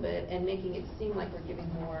a little bit and making it seem like we're giving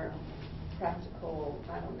more practical,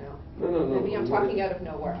 I don't know. No. Maybe I'm talking out of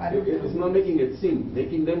nowhere. I don't know. It's not making it seem,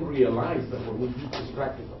 making them realize that what we teach is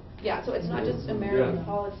practical. Yeah, so it's not just American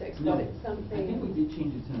politics, No, but it's something. I think we did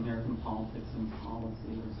change it to American politics and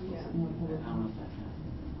policy or something. Yeah. I don't know if that happened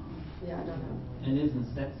or not. Yeah, I don't know. And it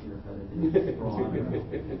isn't sexier, but it is broader.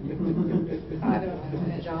 I don't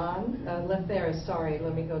know. John, Lefteris, sorry,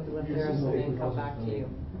 let me go to Lefteris and then come back to you.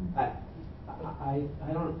 I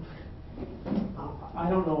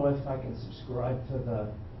don't know if I can subscribe to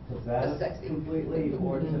that completely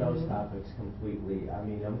or to those topics completely. I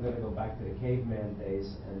mean, I'm going to go back to the caveman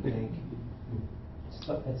days and think it's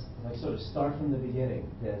like sort of start from the beginning.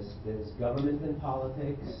 There's government and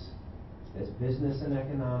politics, there's business and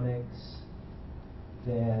economics,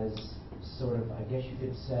 there's sort of, I guess you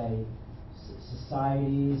could say,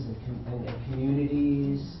 societies and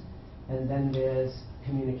communities, and then there's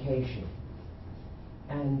communication.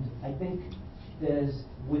 And I think there's,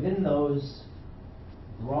 within those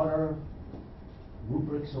broader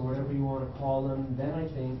rubrics or whatever you want to call them, then I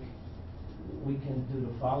think we can do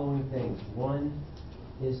the following things. One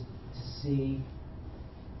is to see,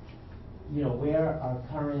 where our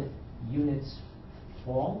current units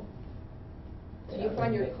fall. So you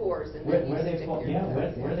find your cores and where then you they stick fall, your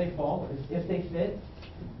where they fall, if they fit.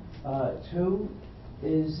 Two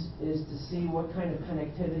is to see what kind of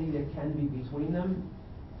connectivity there can be between them,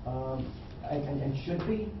 and should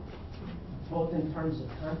be, both in terms of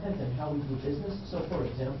content and how we do business. So, for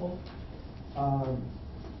example,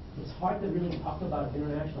 it's hard to really talk about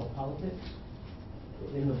international politics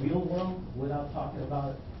in the real world without talking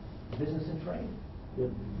about business and trade. Yep.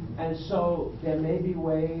 And so there may be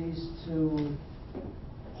ways to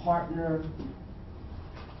partner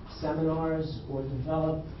seminars or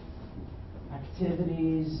develop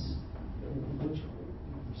activities, which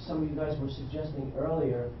some of you guys were suggesting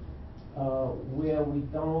earlier, where we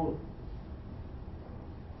don't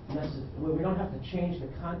have to change the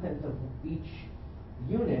content of each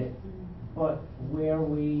unit, but where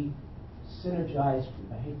we synergize,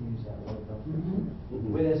 I hate to use that word though,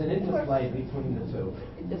 where there's an interplay between the two.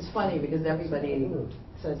 It's funny because everybody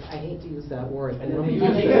says, I hate to use that word. And then they use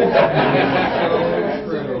it.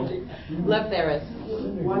 Lefteris.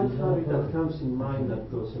 One topic that comes in mind that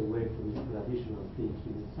goes away from traditional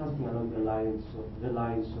thinking is something along the lines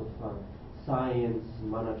of science,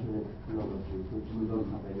 management, and technology, which we don't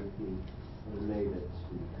have anything related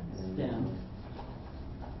to. STEM.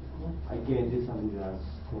 Again, these are just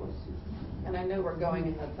courses. And I know we're going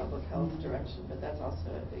in the public health direction, but that's also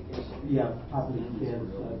a big issue. Yeah, public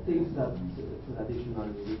health, things that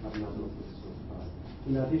traditionally we have not noticed so far.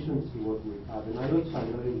 In addition to what we have, and I know it's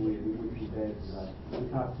very weird with debate that we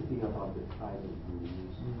have to think about the private rules.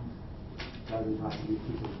 Doesn't have to be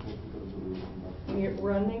people solution. We're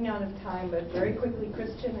running out of time, but very quickly,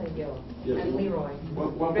 Christian and Gil, and Leroy.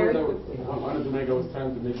 One very point quickly. I wanted to make, I was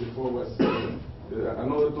trying to make before, was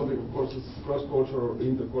another topic, of course, is cross-cultural or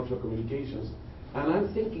intercultural communications. And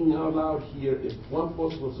I'm thinking out loud here, if one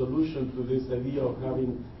possible solution to this idea of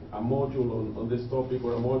having a module on this topic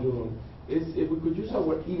or a module on, is if we could use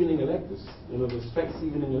our evening electives, the specs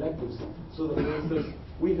evening electives, so that, for instance,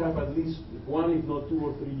 we have at least one, if not 2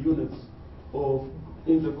 or 3 units of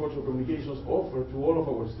intercultural communications offered to all of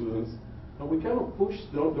our students, and we cannot push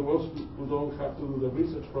the ones who don't have to do the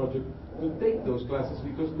research project to take those classes,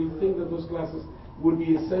 because we think that those classes would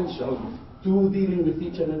be essential to dealing with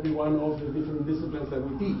each and every one of the different disciplines that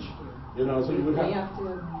we teach. So you would We have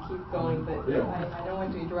to keep going, but yeah. I don't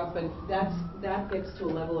want to interrupt, but that gets to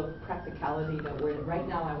a level of practicality that right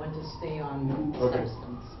now I want to stay on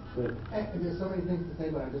substance. Good. And there's so many things to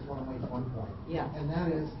say, but I just want to make one point. Yeah. And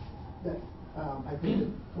that is that I think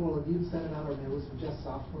that, well, you said it out, or it was Jess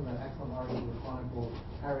Softman, that excellent article in Chronicle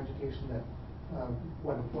Higher Education, that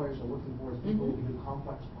what employers are looking for is people who can do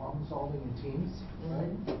complex problem solving in teams,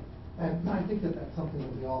 right? And I think that that's something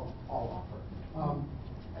that we all offer.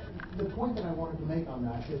 the point that I wanted to make on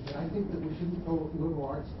that is that I think that we shouldn't throw liberal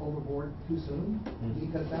arts overboard too soon,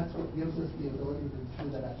 because that's what gives us the ability to do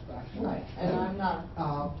that abstraction. Right, and I'm not.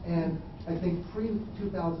 And I think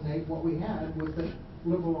pre-2008, what we had was that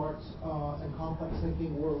liberal arts and complex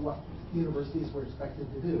thinking were what universities were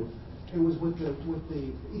expected to do. It was with the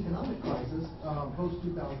economic crisis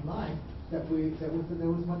post-2009 that there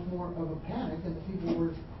was much more of a panic, and that people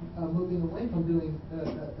were moving away from doing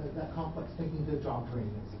that complex thinking to job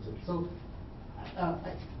training institutes. So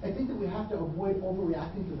I think that we have to avoid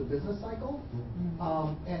overreacting to the business cycle,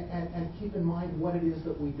 and keep in mind what it is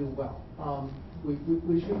that we do well.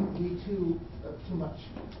 We shouldn't be too much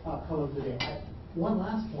color of the day. One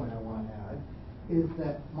last point I want to add is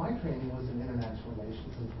that my training was in international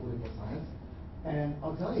relations and political science, and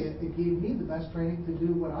I'll tell you, it gave me the best training to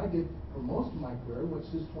do what I did for most of my career, which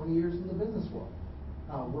is 20 years in the business world,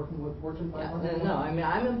 working with Fortune 500. No, I mean,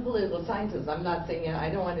 I'm a political scientist. I'm not saying, I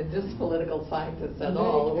don't want to diss political scientists at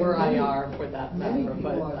all, or IR for that matter. Many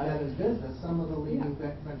people I've met in business, some of the leading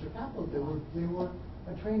venture capitalists, they were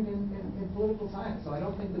trained in political science. So I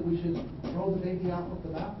don't think that we should throw the baby out with the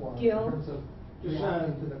bathwater in terms of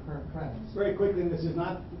reacting to the current trends. Very quickly, and this is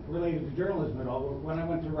not related to journalism at all, but when I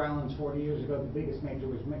went to Rollins 40 years ago, the biggest major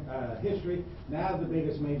was history. Now the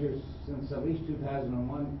biggest major since at least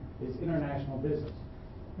 2001 is international business.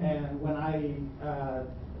 And when I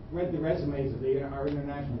read the resumes of our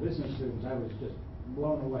international business students, I was just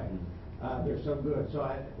blown away. They're so good. So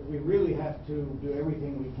we really have to do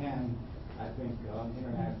everything we can, I think, on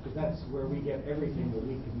international, because that's where we get everything that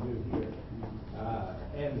we can do here.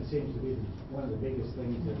 And it seems to be one of the biggest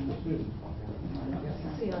things that the students want.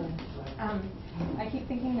 I keep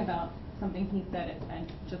thinking about something he said. I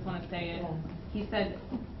just want to say it. He said,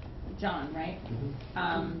 John, right?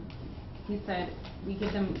 He said, we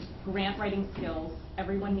give them grant writing skills.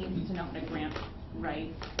 Everyone needs to know how to grant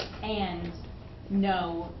write, and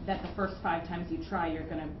know that the first 5 times you try, you're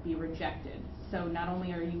going to be rejected. So not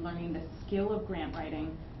only are you learning the skill of grant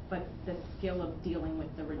writing, but the skill of dealing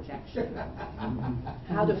with the rejection.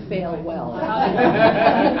 How to fail well.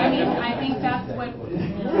 I mean, I think that's what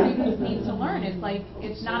students need to learn. It's like,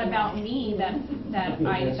 it's not about me that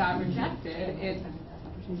I got rejected. It's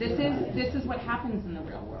this is what happens in the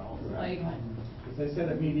real world. Like, as I said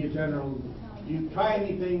at Media General, you try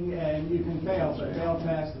anything and you can fail, so fail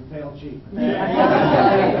fast and fail cheap.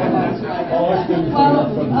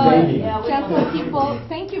 Gentlemen, people,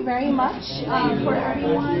 thank you very much for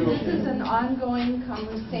everyone. This is an ongoing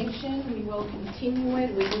conversation. We will continue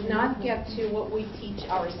it. We did not get to what we teach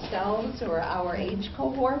ourselves or our age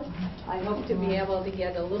cohort. I hope to be able to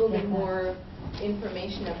get a little bit more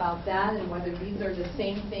information about that and whether these are the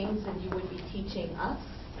same things that you would be teaching us.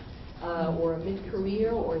 Or a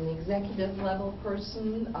mid-career or an executive level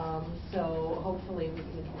person. So hopefully we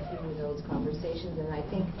can continue those conversations. And I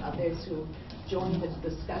think others who join this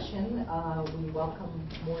discussion, we welcome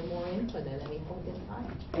more and more input at any point in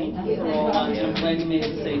time. Thank you. I'm glad you made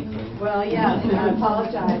it safe. Well, yeah, I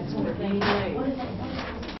apologize for being late.